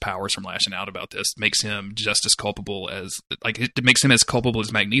prevent his powers from lashing out about this, makes him just as culpable as, like, it makes him as culpable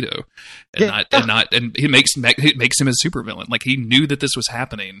as Magneto, and it makes him a supervillain. Like, he knew that this was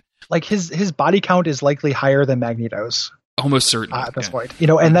happening. Like, his body count is likely higher than Magneto's. Almost certainly at this point,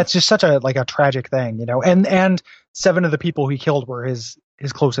 and that's just such a tragic thing, and 7 of the people he killed were his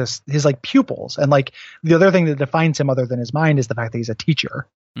closest, his like pupils. And like, the other thing that defines him other than his mind is the fact that he's a teacher.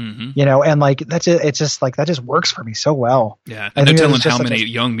 And like, it's just like, that just works for me so well. Yeah. And no telling how many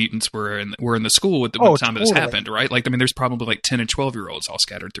young mutants were in the school at the time this happened, right? Like, I mean, there's probably like 10 and 12-year-olds all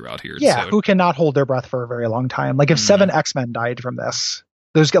scattered throughout here. Yeah. Who cannot hold their breath for a very long time. Like, if 7 X-Men died from this,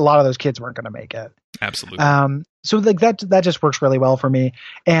 a lot of those kids weren't going to make it. Absolutely. So like that just works really well for me.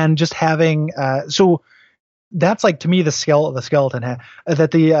 And just having, so that's like, to me, the skeleton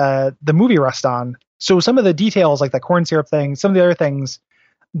that the movie rests on. So some of the details, like that corn syrup thing, some of the other things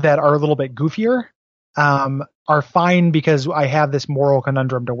that are a little bit goofier, are fine because I have this moral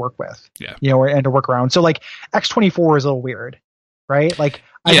conundrum to work with, and to work around. So like, X-24 is a little weird, right? Like,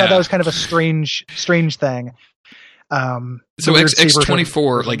 I thought that was kind of a strange thing. So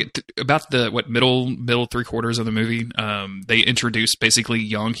X-24, like, about the middle 3/4 of the movie, they introduced basically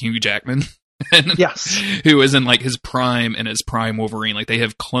young Hugh Jackman. Yes. Who is in like his prime and his prime Wolverine. Like, they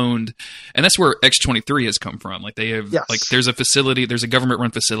have cloned, and that's where X-23 has come from. Like, they have like, there's a government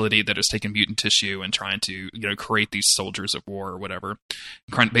run facility that has taken mutant tissue and trying to, create these soldiers of war or whatever,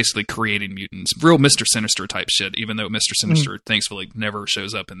 basically creating mutants. Real Mr. Sinister type shit, even though Mr. Sinister thankfully never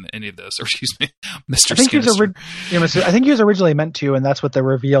shows up in any of this, or excuse me, Mr. Sinister. I think he was originally meant to, and that's what the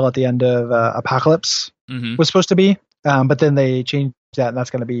reveal at the end of Apocalypse was supposed to be. But then they changed that, and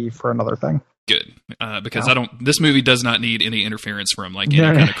that's going to be for another thing. Good, because this movie does not need any interference from like any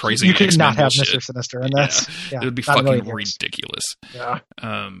kind of crazy. You could not have bullshit. Mr. Sinister, and that's it would be fucking ridiculous. Yeah.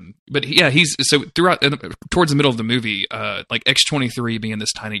 But yeah, he's so towards the middle of the movie, like X-23 being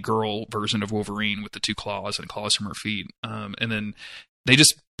this tiny girl version of Wolverine with the 2 claws and claws from her feet, and then they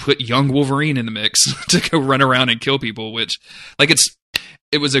just put young Wolverine in the mix to go run around and kill people, which, like,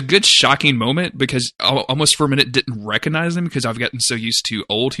 it was a good shocking moment because I almost for a minute didn't recognize him because I've gotten so used to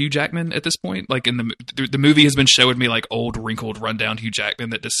old Hugh Jackman at this point. Like, in the movie has been showing me like old, wrinkled, rundown Hugh Jackman,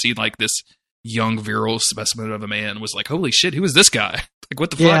 that to see like this young, virile specimen of a man was like, holy shit, who is this guy? Like,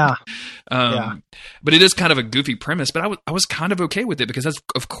 what the fuck? But it is kind of a goofy premise, but I was kind of okay with it because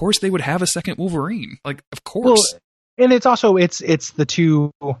of course they would have a second Wolverine. Like, of course. Well, and it's also, it's the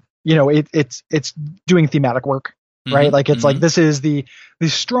two, it's doing thematic work. Right, like, it's like, this is the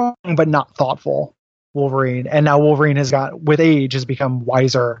strong but not thoughtful Wolverine, and now Wolverine with age has become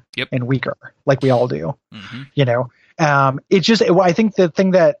wiser and weaker, like we all do. It's just, I think the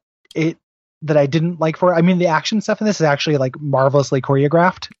thing that I didn't like the action stuff in this is actually like marvelously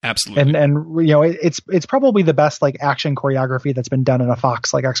choreographed. Absolutely, and it's probably the best like action choreography that's been done in a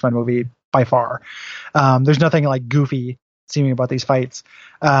Fox like X-Men movie by far. There's nothing like goofy seeming about these fights.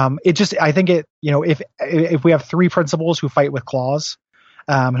 I think if we have 3 principals who fight with claws,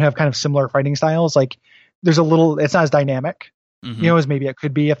 and have kind of similar fighting styles, like, it's not as dynamic, as maybe it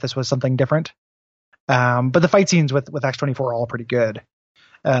could be if this was something different. But the fight scenes with X-24 are all pretty good.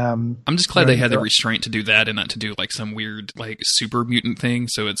 I'm just glad they had the restraint to do that and not to do like some weird like super mutant thing.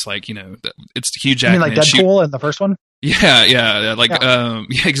 So it's like, it's Hugh Jackman. You mean like Deadpool in the first one? Yeah. Like, yeah,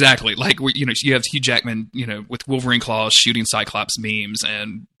 exactly. Like, you have Hugh Jackman, with Wolverine claws shooting Cyclops memes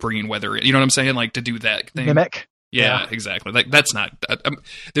and bringing weather. You know what I'm saying? Like to do that thing. Mimic. Yeah, exactly. Like that's not.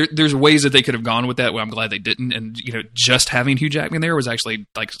 There's ways that they could have gone with that. Well, I'm glad they didn't. And just having Hugh Jackman there was actually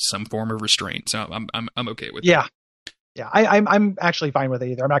like some form of restraint. So I'm okay with. Yeah, yeah. I'm actually fine with it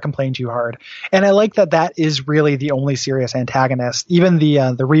either. I'm not complaining too hard, and I like that is really the only serious antagonist. Even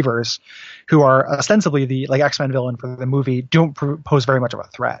the Reavers, who are ostensibly the like X-Men villain for the movie, don't pose very much of a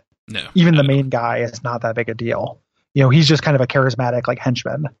threat. No, even the main guy is not that big a deal. He's just kind of a charismatic like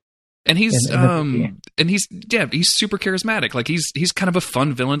henchman. And he's super charismatic. Like he's kind of a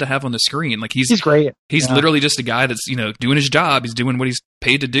fun villain to have on the screen. Like he's great. He's literally just a guy that's doing his job. He's doing what he's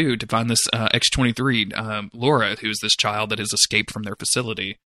paid to do to find this X-23 Laura, who's this child that has escaped from their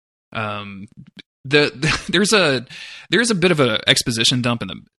facility. There's a bit of a exposition dump in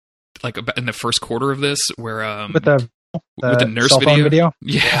the first quarter of this where with the nurse video.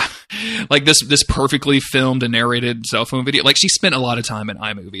 Yeah. Like this perfectly filmed and narrated cell phone video. Like she spent a lot of time in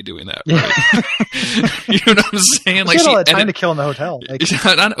iMovie doing that. Right? You know what I'm saying? Like she had all that time to kill in the hotel. Like,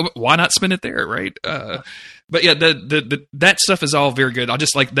 why not spend it there? Right. But yeah, that stuff is all very good. I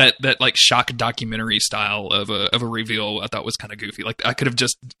just like that like shock documentary style of a reveal. I thought was kind of goofy. Like I could have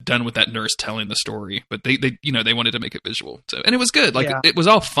just done with that nurse telling the story, but they wanted to make it visual. So, and it was good. Like it was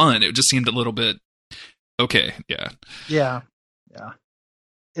all fun. It just seemed a little bit okay. Yeah.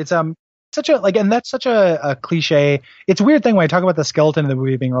 It's such a and that's such a cliche. It's a weird thing when I talk about the skeleton in the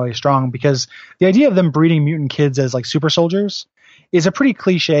movie being really strong, because the idea of them breeding mutant kids as like super soldiers is a pretty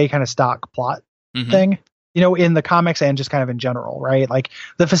cliche kind of stock plot thing, in the comics and just kind of in general, right? Like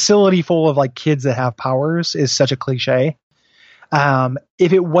the facility full of like kids that have powers is such a cliche.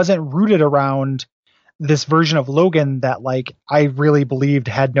 If it wasn't rooted around this version of Logan that like I really believed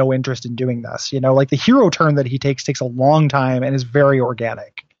had no interest in doing this, like the hero turn that he takes a long time and is very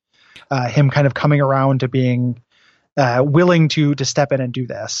organic. Him kind of coming around to being willing to step in and do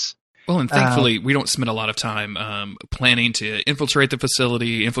this. Well, and thankfully we don't spend a lot of time planning to infiltrating the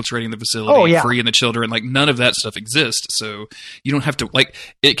facility, freeing the children. Like none of that stuff exists. So you don't have to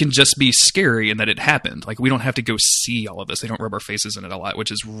it can just be scary and that it happened. Like we don't have to go see all of this. They don't rub our faces in it a lot,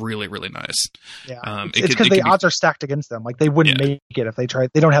 which is really, really nice. Yeah. It's because the odds are stacked against them. Like they wouldn't make it if they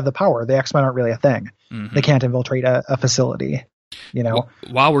tried. They don't have the power. The X-Men aren't really a thing. Mm-hmm. They can't infiltrate a facility.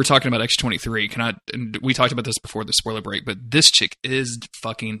 While we're talking about X-23, and we talked about this before the spoiler break, but this chick is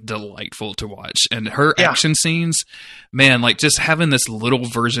fucking delightful to watch. And her action scenes, man, like just having this little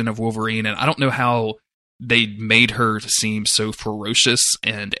version of Wolverine, and I don't know how they made her seem so ferocious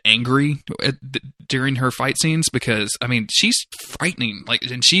and angry during her fight scenes, because, I mean, she's frightening. Like,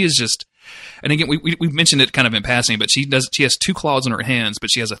 and she is just... And again, we mentioned it kind of in passing, but she has two claws in her hands, but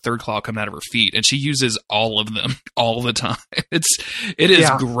she has a third claw coming out of her feet, and she uses all of them all the time. It is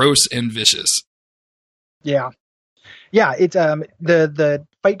gross and vicious. Yeah. It's the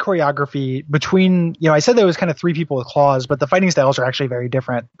fight choreography between, I said there was kind of three people with claws, but the fighting styles are actually very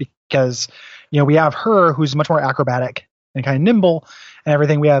different because, we have her who's much more acrobatic and kind of nimble and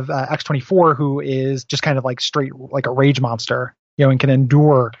everything. We have X-24 who is just kind of like straight, like a rage monster, and can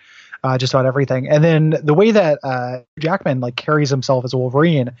endure just about everything. And then the way that Jackman like carries himself as a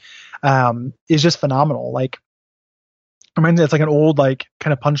Wolverine is just phenomenal. Like, I mean, it's like an old, like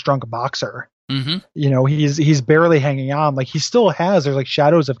kind of punch drunk boxer. Mm-hmm. He's barely hanging on. Like there's like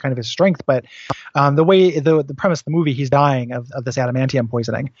shadows of kind of his strength, but the way the premise of the movie, he's dying of this adamantium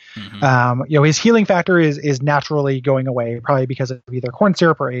poisoning. Mm-hmm. His healing factor is naturally going away, probably because of either corn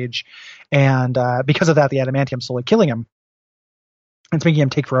syrup or age, and because of that, the adamantium slowly killing him. It's making him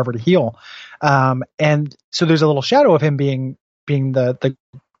take forever to heal. And so there's a little shadow of him being the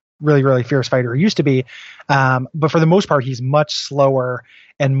really, really fierce fighter he used to be. But for the most part, he's much slower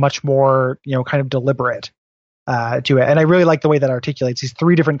and much more, kind of deliberate to it. And I really like the way that articulates these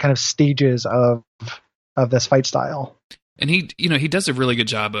three different kind of stages of this fight style. And he does a really good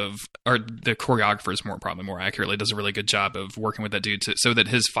job or the choreographer is probably more accurately, does a really good job of working with that dude so that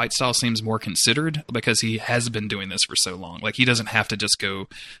his fight style seems more considered, because he has been doing this for so long. Like he doesn't have to just go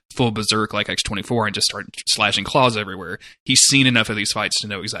full berserk like X-24 and just start slashing claws everywhere. He's seen enough of these fights to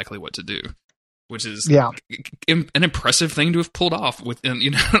know exactly what to do, which is an impressive thing to have pulled off within,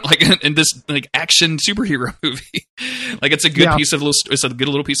 like in this like action superhero movie. Like it's a good it's a good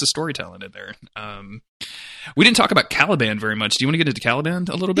little piece of storytelling in there. We didn't talk about Caliban very much. Do you want to get into Caliban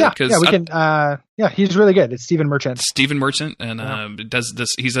a little bit? We can. He's really good. It's Stephen Merchant. And does this.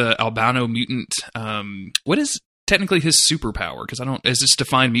 He's a albino mutant. What is technically his superpower? Because is this to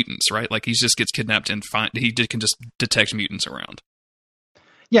find mutants, right? Like he just gets kidnapped and can just detect mutants around.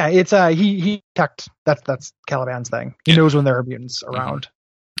 Yeah, it's he detect that's Caliban's thing. He knows when there are mutants around.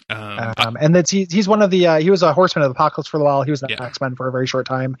 And that's he's one of the he was a Horseman of the Apocalypse for a while. He was an X-Men for a very short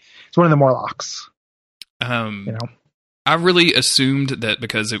time. He's one of the Morlocks. I really assumed that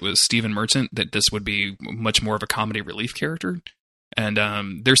because it was Stephen Merchant that this would be much more of a comedy relief character. And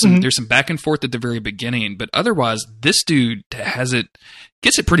there's some back and forth at the very beginning, but otherwise this dude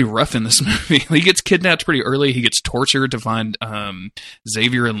gets it pretty rough in this movie. He gets kidnapped pretty early. He gets tortured to find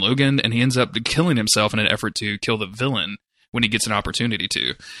Xavier and Logan, and he ends up killing himself in an effort to kill the villain when he gets an opportunity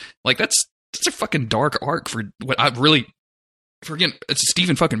to. Like that's a fucking dark arc for what I really forget. It's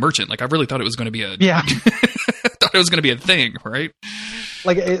Stephen fucking Merchant. Like I really thought it was going to be thought it was going to be a thing, right?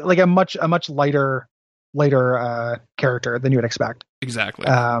 Like a much lighter character than you would expect. Exactly.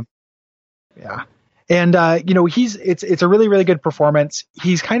 Yeah. And it's a really, really good performance.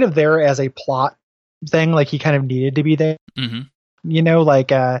 He's kind of there as a plot thing, like he kind of needed to be there. Mm-hmm.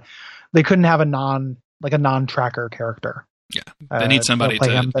 They couldn't have a non-tracker character. Yeah. They need somebody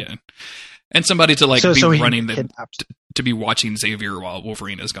and somebody to be running to be watching Xavier while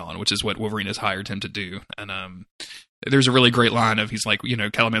Wolverine is gone, which is what Wolverine has hired him to do. And there's a really great line of he's like,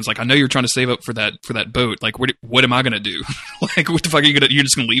 Caliban's like, I know you're trying to save up for that boat. Like, what am I gonna do? Like, what the fuck are you gonna? You're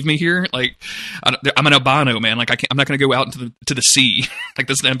just gonna leave me here? Like, I'm an albino man. Like, I'm not gonna go out into the sea. Like,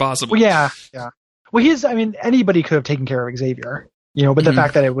 that's impossible. Well, yeah. Well, anybody could have taken care of Xavier, but the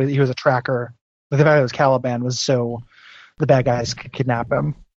fact that he was a tracker, the fact that it was Caliban was so the bad guys could kidnap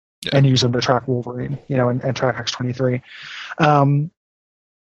him and use him to track Wolverine, and track X-23.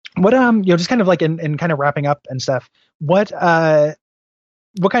 What just kind of like in kind of wrapping up and stuff. What are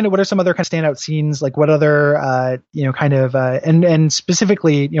some other kind of standout scenes? Like what other and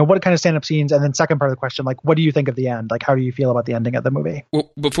specifically, what kind of stand-up scenes? And then second part of the question, like what do you think of the end? Like how do you feel about the ending of the movie?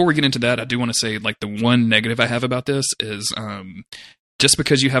 Well, before we get into that, I do want to say like the one negative I have about this is just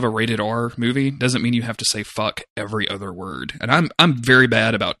because you have a rated R movie doesn't mean you have to say fuck every other word. And I'm very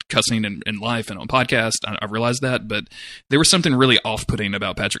bad about cussing in life and on podcast. I realize that, but there was something really off-putting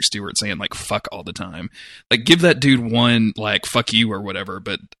about Patrick Stewart saying like fuck all the time. Like give that dude one like fuck you or whatever,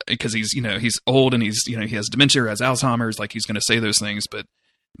 but because he's old and he has dementia or has Alzheimer's, like he's going to say those things, but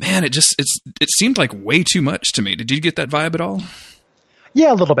man, it seemed like way too much to me. Did you get that vibe at all?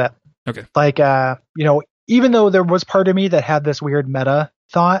 Yeah, a little bit. Okay. Like even though there was part of me that had this weird meta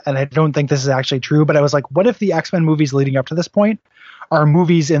thought, and I don't think this is actually true, but I was like, what if the X-Men movies leading up to this point are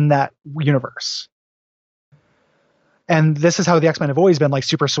movies in that universe? And this is how the X-Men have always been, like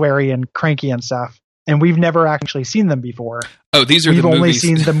super sweary and cranky and stuff. And we've never actually seen them before. Oh, these are we've the movies. We've only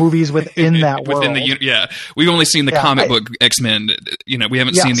seen the movies within that world. We've only seen the comic book X-Men. We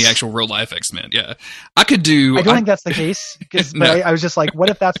haven't seen the actual real life X-Men. Yeah, I don't think that's the case. No. I was just like,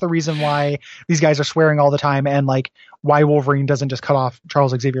 what if that's the reason why these guys are swearing all the time, and like why Wolverine doesn't just cut off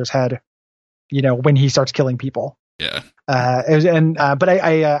Charles Xavier's head, when he starts killing people. Yeah. But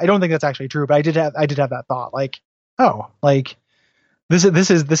I don't think that's actually true. But I did have that thought, like, oh, like. This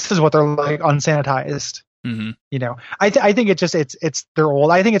is what they're like unsanitized. Mm-hmm. I think it's they're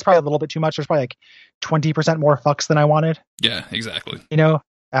old. I think it's probably a little bit too much. There's probably like 20% more fucks than I wanted. Yeah, exactly. It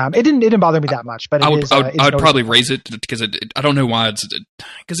didn't bother me that much, but I would probably raise it because I don't know why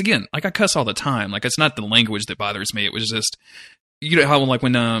because again, like I cuss all the time. Like it's not the language that bothers me. It was just how like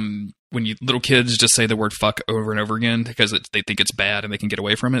when little kids just say the word fuck over and over again because they think it's bad and they can get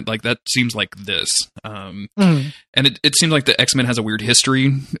away from it. Like that seems like this. And it seems like the X-Men has a weird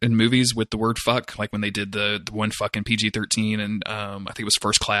history in movies with the word fuck. Like when they did the one fuck in PG-13 and I think it was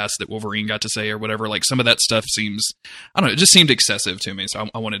First Class that Wolverine got to say or whatever. Like some of that stuff seems, I don't know, it just seemed excessive to me. So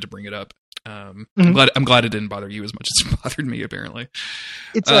I wanted to bring it up. I'm glad it didn't bother you as much as it bothered me. Apparently,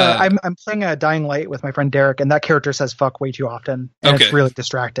 it's I'm playing a Dying Light with my friend Derek, and that character says "fuck" way too often, and it's really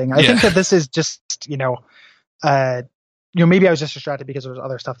distracting. I think that this is just maybe I was just distracted because there was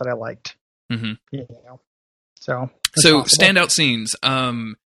other stuff that I liked. Mm-hmm. So standout scenes.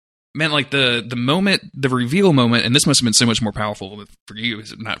 Man, like the moment, the reveal moment, and this must have been so much more powerful for you,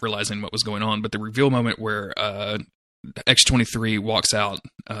 is not realizing what was going on. But the reveal moment where X-23 walks out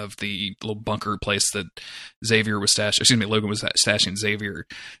of the little bunker place that Logan was stashing Xavier,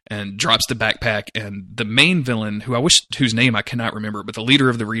 and drops the backpack, and the main villain, whose name I cannot remember, but the leader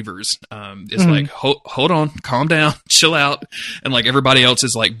of the Reavers, is like, hold on, calm down, chill out, and like everybody else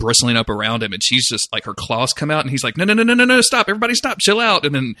is like bristling up around him, and she's just like, her claws come out, and he's like, no, stop, everybody stop, chill out,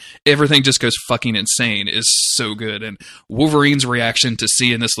 and then everything just goes fucking insane. Is so good. And Wolverine's reaction to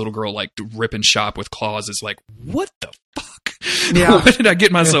seeing this little girl like rip and chop with claws is like, what the fuck? Yeah. What did I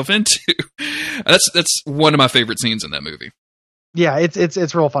get myself into? That's one of my favorite scenes in that movie. Yeah,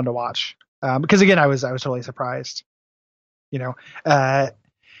 it's real fun to watch. Because again, I was totally surprised. And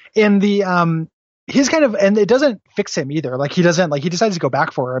the his kind of, and it doesn't fix him either. Like he decides to go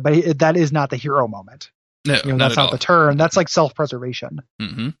back for her, but that is not the hero moment. No, that's not all. the turn. That's like self-preservation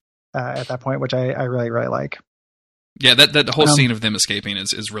Mm-hmm. At that point, which I really, really like. Yeah, that whole scene of them escaping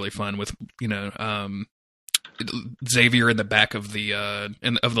is really fun with, Xavier in the back of the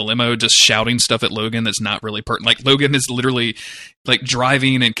limo just shouting stuff at Logan that's not really pertinent. Like Logan is literally like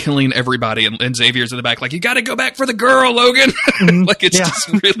driving and killing everybody, and Xavier's in the back like, you got to go back for the girl, Logan. Like it's just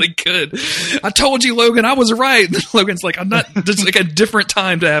really good. I told you, Logan, I was right. Logan's like, I'm not. There's like a different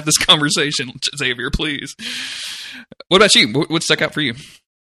time to have this conversation, Xavier. Please. What about you? What stuck out for you?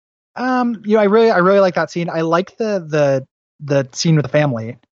 I really like that scene. I like the scene with the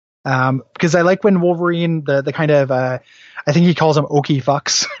family. Because I like when Wolverine, the kind of, I think he calls them okie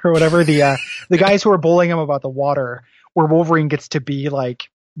fucks or whatever, the guys who are bullying him about the water, where Wolverine gets to be like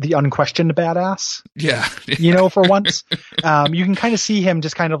the unquestioned badass. Yeah. For once, you can kind of see him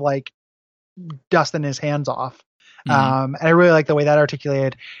just kind of like dusting his hands off. And I really like the way that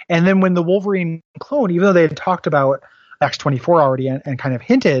articulated. And then when the Wolverine clone, even though they had talked about X-24 already and kind of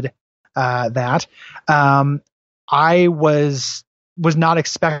hinted, that, I was not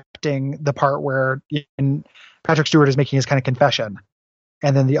expecting the part where Patrick Stewart is making his kind of confession,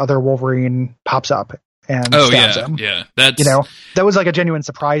 and then the other Wolverine pops up and stabs him. Yeah, that's that was like a genuine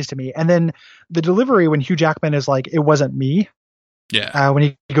surprise to me. And then the delivery when Hugh Jackman is like, "It wasn't me." Yeah, when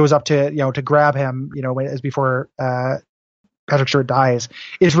he goes up to to grab him, as before Patrick Stewart dies,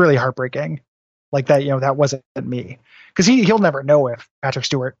 is really heartbreaking. Like that, that wasn't me, because he'll never know if Patrick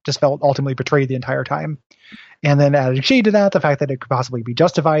Stewart just felt ultimately betrayed the entire time. And then added shade to that, the fact that it could possibly be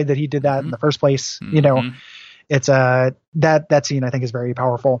justified that he did that in the first place. It's that scene I think is very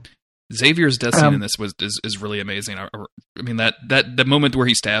powerful. Xavier's death scene in this is really amazing. I mean that the moment where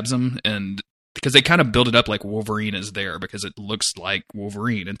he stabs him, and because they kind of build it up like Wolverine is there because it looks like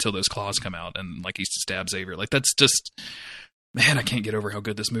Wolverine until those claws come out and like he stabs Xavier. Like that's just, man, I can't get over how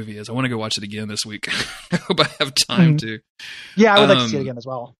good this movie is. I want to go watch it again this week. I hope I have time to. Yeah, I would like to see it again as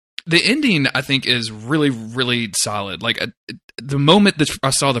well. The ending, I think, is really, really solid. Like the moment that I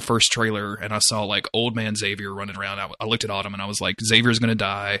saw the first trailer and I saw like old man Xavier running around, I looked at Autumn and I was like, Xavier's going to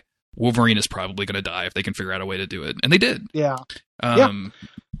die. Wolverine is probably going to die if they can figure out a way to do it, and they did. Yeah.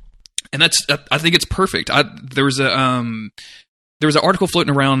 And that's, I think it's perfect. There was an article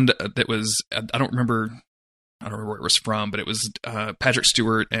floating around that was, I don't remember where it was from, but it was Patrick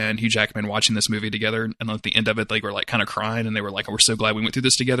Stewart and Hugh Jackman watching this movie together, and at the end of it, they were like kind of crying, and they were like, "We're so glad we went through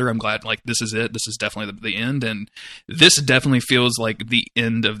this together. I'm glad, like this is it. This is definitely the end." And this definitely feels like the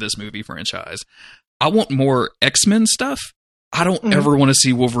end of this movie franchise. I want more X-Men stuff. I don't ever want to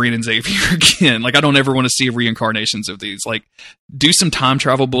see Wolverine and Xavier again. Like, I don't ever want to see reincarnations of these. Like, do some time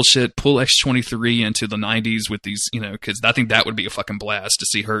travel bullshit, pull X-23 into the 90s with these, because I think that would be a fucking blast to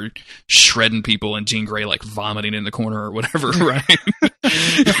see her shredding people and Jean Grey, like, vomiting in the corner or whatever, right?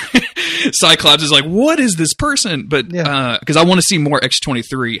 Cyclops is like, what is this person? But, because I want to see more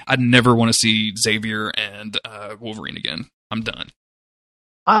X-23. I never want to see Xavier and Wolverine again. I'm done.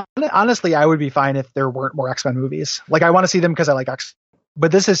 Honestly, I would be fine if there weren't more X-Men movies. Like, I want to see them because I like X,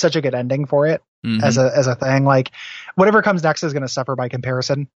 but this is such a good ending for it as a thing. Like, whatever comes next is going to suffer by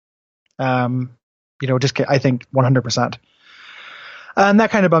comparison. Just I think 100%. And that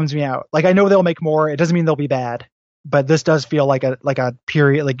kind of bums me out. Like, I know they'll make more. It doesn't mean they'll be bad, but this does feel like a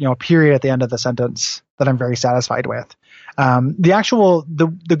period, period at the end of the sentence that I'm very satisfied with.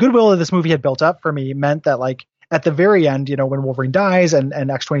 The goodwill of this movie had built up for me meant that, like, at the very end, when Wolverine dies and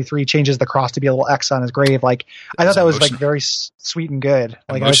X-23 changes the cross to be a little X on his grave, like, I thought that was like very sweet and good.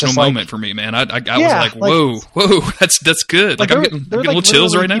 Like, emotional moment for me, man. I was like, whoa, that's good. Like, I'm getting little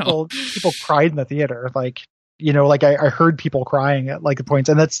chills right now. People cried in the theater. Like, I heard people crying at like points,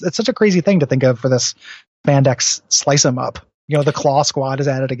 and it's such a crazy thing to think of for this spandex slice 'em up. The Claw Squad is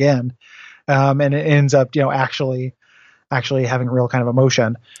at it again, and it ends up, actually having real kind of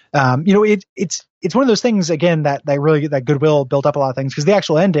emotion. It's one of those things again that goodwill built up a lot of things, because the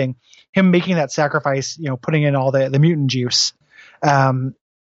actual ending, him making that sacrifice, putting in all the mutant juice, and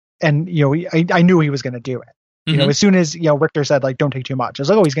I knew he was going to do it. As soon as Richter said, like, don't take too much, I was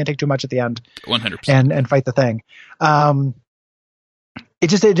like, oh, he's going to take too much at the end, 100%, and fight the thing. It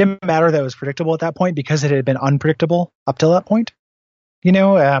didn't matter that it was predictable at that point, because it had been unpredictable up till that point.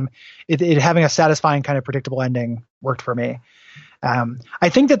 It having a satisfying kind of predictable ending worked for me. I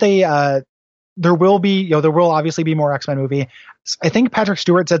think that they there will be, there will obviously be more X-Men movie. I think Patrick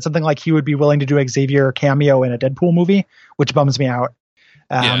Stewart said something like he would be willing to do a Xavier cameo in a Deadpool movie, which bums me out.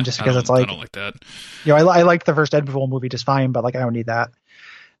 Just because it's like, I don't like that. I liked the first Deadpool movie just fine, but like, I don't need that.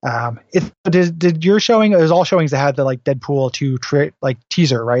 Did your showing? It was all showings that had the like Deadpool 2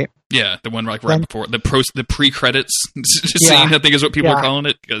 teaser, right? Yeah, the one right before the pre-credits scene. I think is what people are calling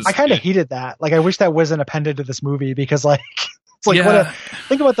it. I kind of hated that. Like, I wish that wasn't appended to this movie because like. It's like,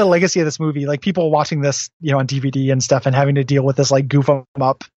 think about the legacy of this movie. Like, people watching this, on DVD and stuff and having to deal with this, like, goof 'em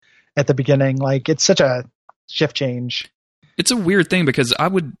up at the beginning. Like, it's such a shift change. It's a weird thing because I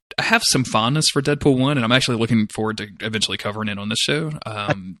have some fondness for Deadpool 1, and I'm actually looking forward to eventually covering it on this show.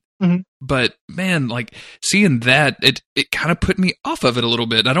 But man, like, seeing that, it kind of put me off of it a little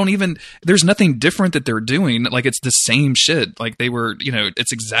bit. There's nothing different that they're doing. Like, it's the same shit. Like, they were,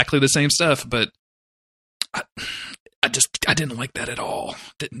 it's exactly the same stuff, but I didn't like that at all.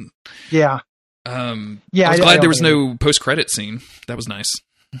 Didn't. Yeah. I was glad there was no post-credit scene. That was nice.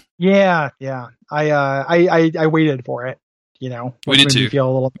 Yeah. I waited for it. We did too. Feel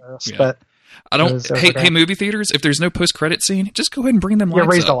a little nervous, but I don't. Hey, movie theaters! If there's no post-credit scene, just go ahead and bring them lights.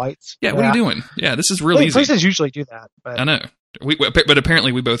 Raise up. the lights. Yeah, what are you doing? Yeah, this is real easy. Places usually do that, but I know. But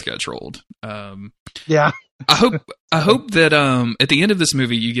apparently we both got trolled. Yeah. I hope that at the end of this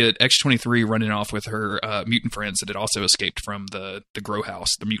movie you get X-23 running off with her mutant friends that had also escaped from the grow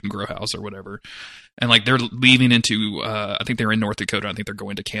house, the mutant grow house or whatever, and like they're leaving into I think they're in North Dakota. I think they're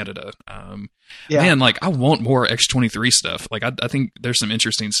going to Canada. Man, like I want more X-23 stuff. Like I think there's some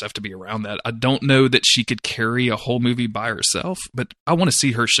interesting stuff to be around that. I don't know that she could carry a whole movie by herself, but I want to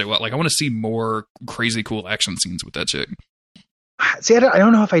see her show up. Like I want to see more crazy cool action scenes with that chick. See, I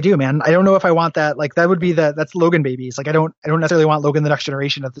don't know if I do, man. I don't know if I want that. Like that would be that's Logan babies. Like I don't necessarily want Logan the Next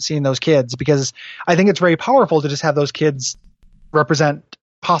Generation of seeing those kids because I think it's very powerful to just have those kids represent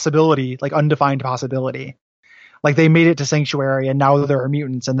possibility, like undefined possibility. Like they made it to Sanctuary and now there are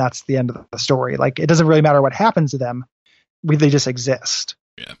mutants and that's the end of the story. Like it doesn't really matter what happens to them. They just exist.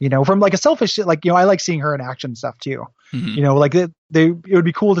 Yeah. From like a selfish, like, I like seeing her in action stuff too. Mm-hmm. Like it would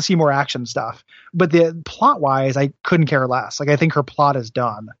be cool to see more action stuff, but the plot wise, I couldn't care less. Like I think her plot is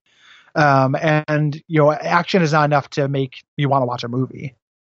done. And action is not enough to make me want to watch a movie,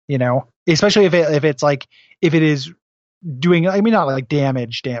 especially if it is doing, I mean, not like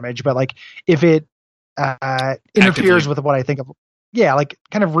damage, but like if it interferes with what I think of, like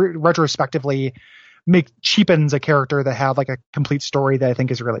kind of retrospectively cheapens a character that have like a complete story that I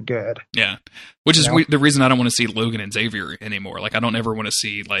think is really good. Yeah. Which is the reason I don't want to see Logan and Xavier anymore. Like I don't ever want to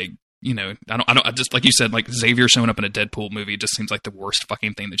see like, I just, like you said, like Xavier showing up in a Deadpool movie just seems like the worst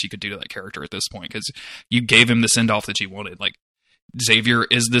fucking thing that you could do to that character at this point. Cause you gave him the send off that you wanted. Like Xavier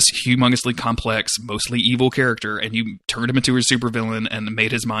is this humongously complex, mostly evil character, and you turned him into a supervillain and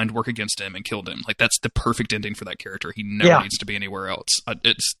made his mind work against him and killed him. Like that's the perfect ending for that character. He never needs to be anywhere else.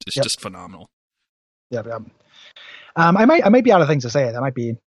 It's just phenomenal. Yeah. I might be out of things to say. That might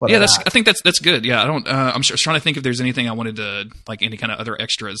be. I think that's good. Yeah. I don't, I'm trying to think if there's anything I wanted to like any kind of other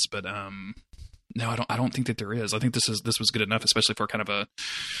extras, but, no, I don't think that there is. I think this was good enough, especially for kind of a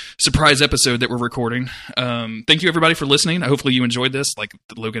surprise episode that we're recording. Thank you everybody for listening. Hopefully you enjoyed this. Like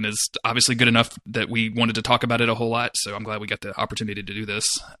Logan is obviously good enough that we wanted to talk about it a whole lot. So I'm glad we got the opportunity to do this.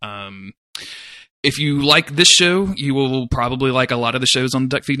 If you like this show, you will probably like a lot of the shows on the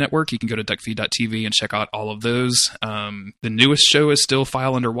Duck Feed Network. You can go to duckfeed.tv and check out all of those. The newest show is still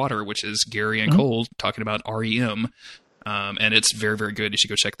File Underwater, which is Gary and Cole talking about REM. And it's very, very good. You should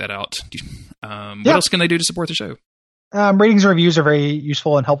go check that out. What else can they do to support the show? Ratings and reviews are very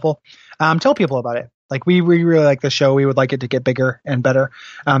useful and helpful. Tell people about it. Like we really like the show. We would like it to get bigger and better.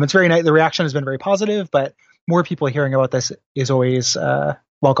 It's very nice. The reaction has been very positive, but more people hearing about this is always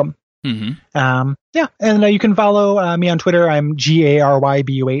welcome. Mm-hmm. And you can follow me on Twitter. I'm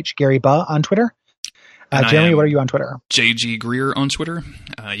GARYBUH, Gary Buh on Twitter. Jeremy, what are you on Twitter? JG Greer on Twitter.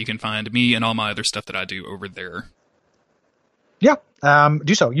 You can find me and all my other stuff that I do over there. Yeah,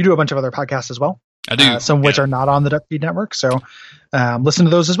 do so. You do a bunch of other podcasts as well. I do. Some of which are not on the Duck Feed Network, so listen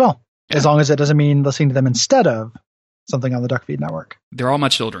to those as well. Yeah. As long as it doesn't mean listening to them instead of something on the Duck Feed Network. They're all my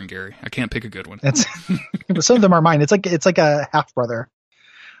children, Gary. I can't pick a good one. Some of them are mine. It's like a half brother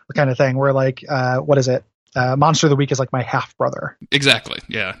kind of thing. Where like, what is it? Monster of the Week is like my half brother. Exactly.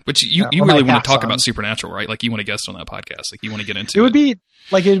 Yeah. But you really want to talk about Supernatural, right? Like you want to guest on that podcast. Like you want to get into it. It would be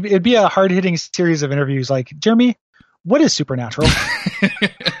like, it'd be a hard hitting series of interviews. Like, Jeremy, what is Supernatural?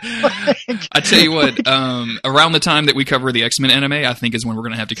 I tell you what, around the time that we cover the X-Men anime, I think is when we're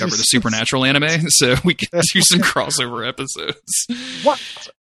going to have to cover the Supernatural anime. So we can do some crossover episodes. What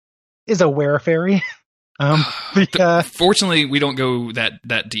is a were-fairy? Fortunately, we don't go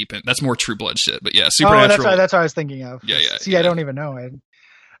that deep in. That's more True Blood shit. But yeah, Supernatural. That's what I was thinking of. Yeah. See, I don't even know.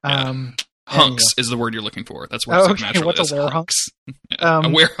 Hunks is the word you're looking for. That's what Supernatural what's is. A werehunk? A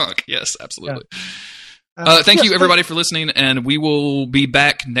werehunk. Yes, absolutely. Thank you, everybody, for listening, and we will be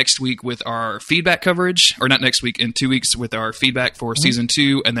back next week with our feedback coverage, or not next week, in 2 weeks with our feedback for Season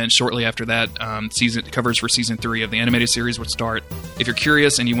 2, and then shortly after that, season coverage for Season 3 of the animated series will start. If you're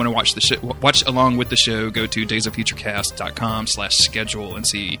curious and you want to watch along with the show, go to daysoffuturecast.com/schedule and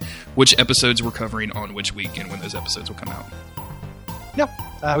see which episodes we're covering on which week and when those episodes will come out. Yep,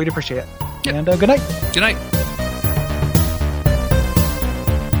 we'd appreciate it. Yep. And good night. Good night.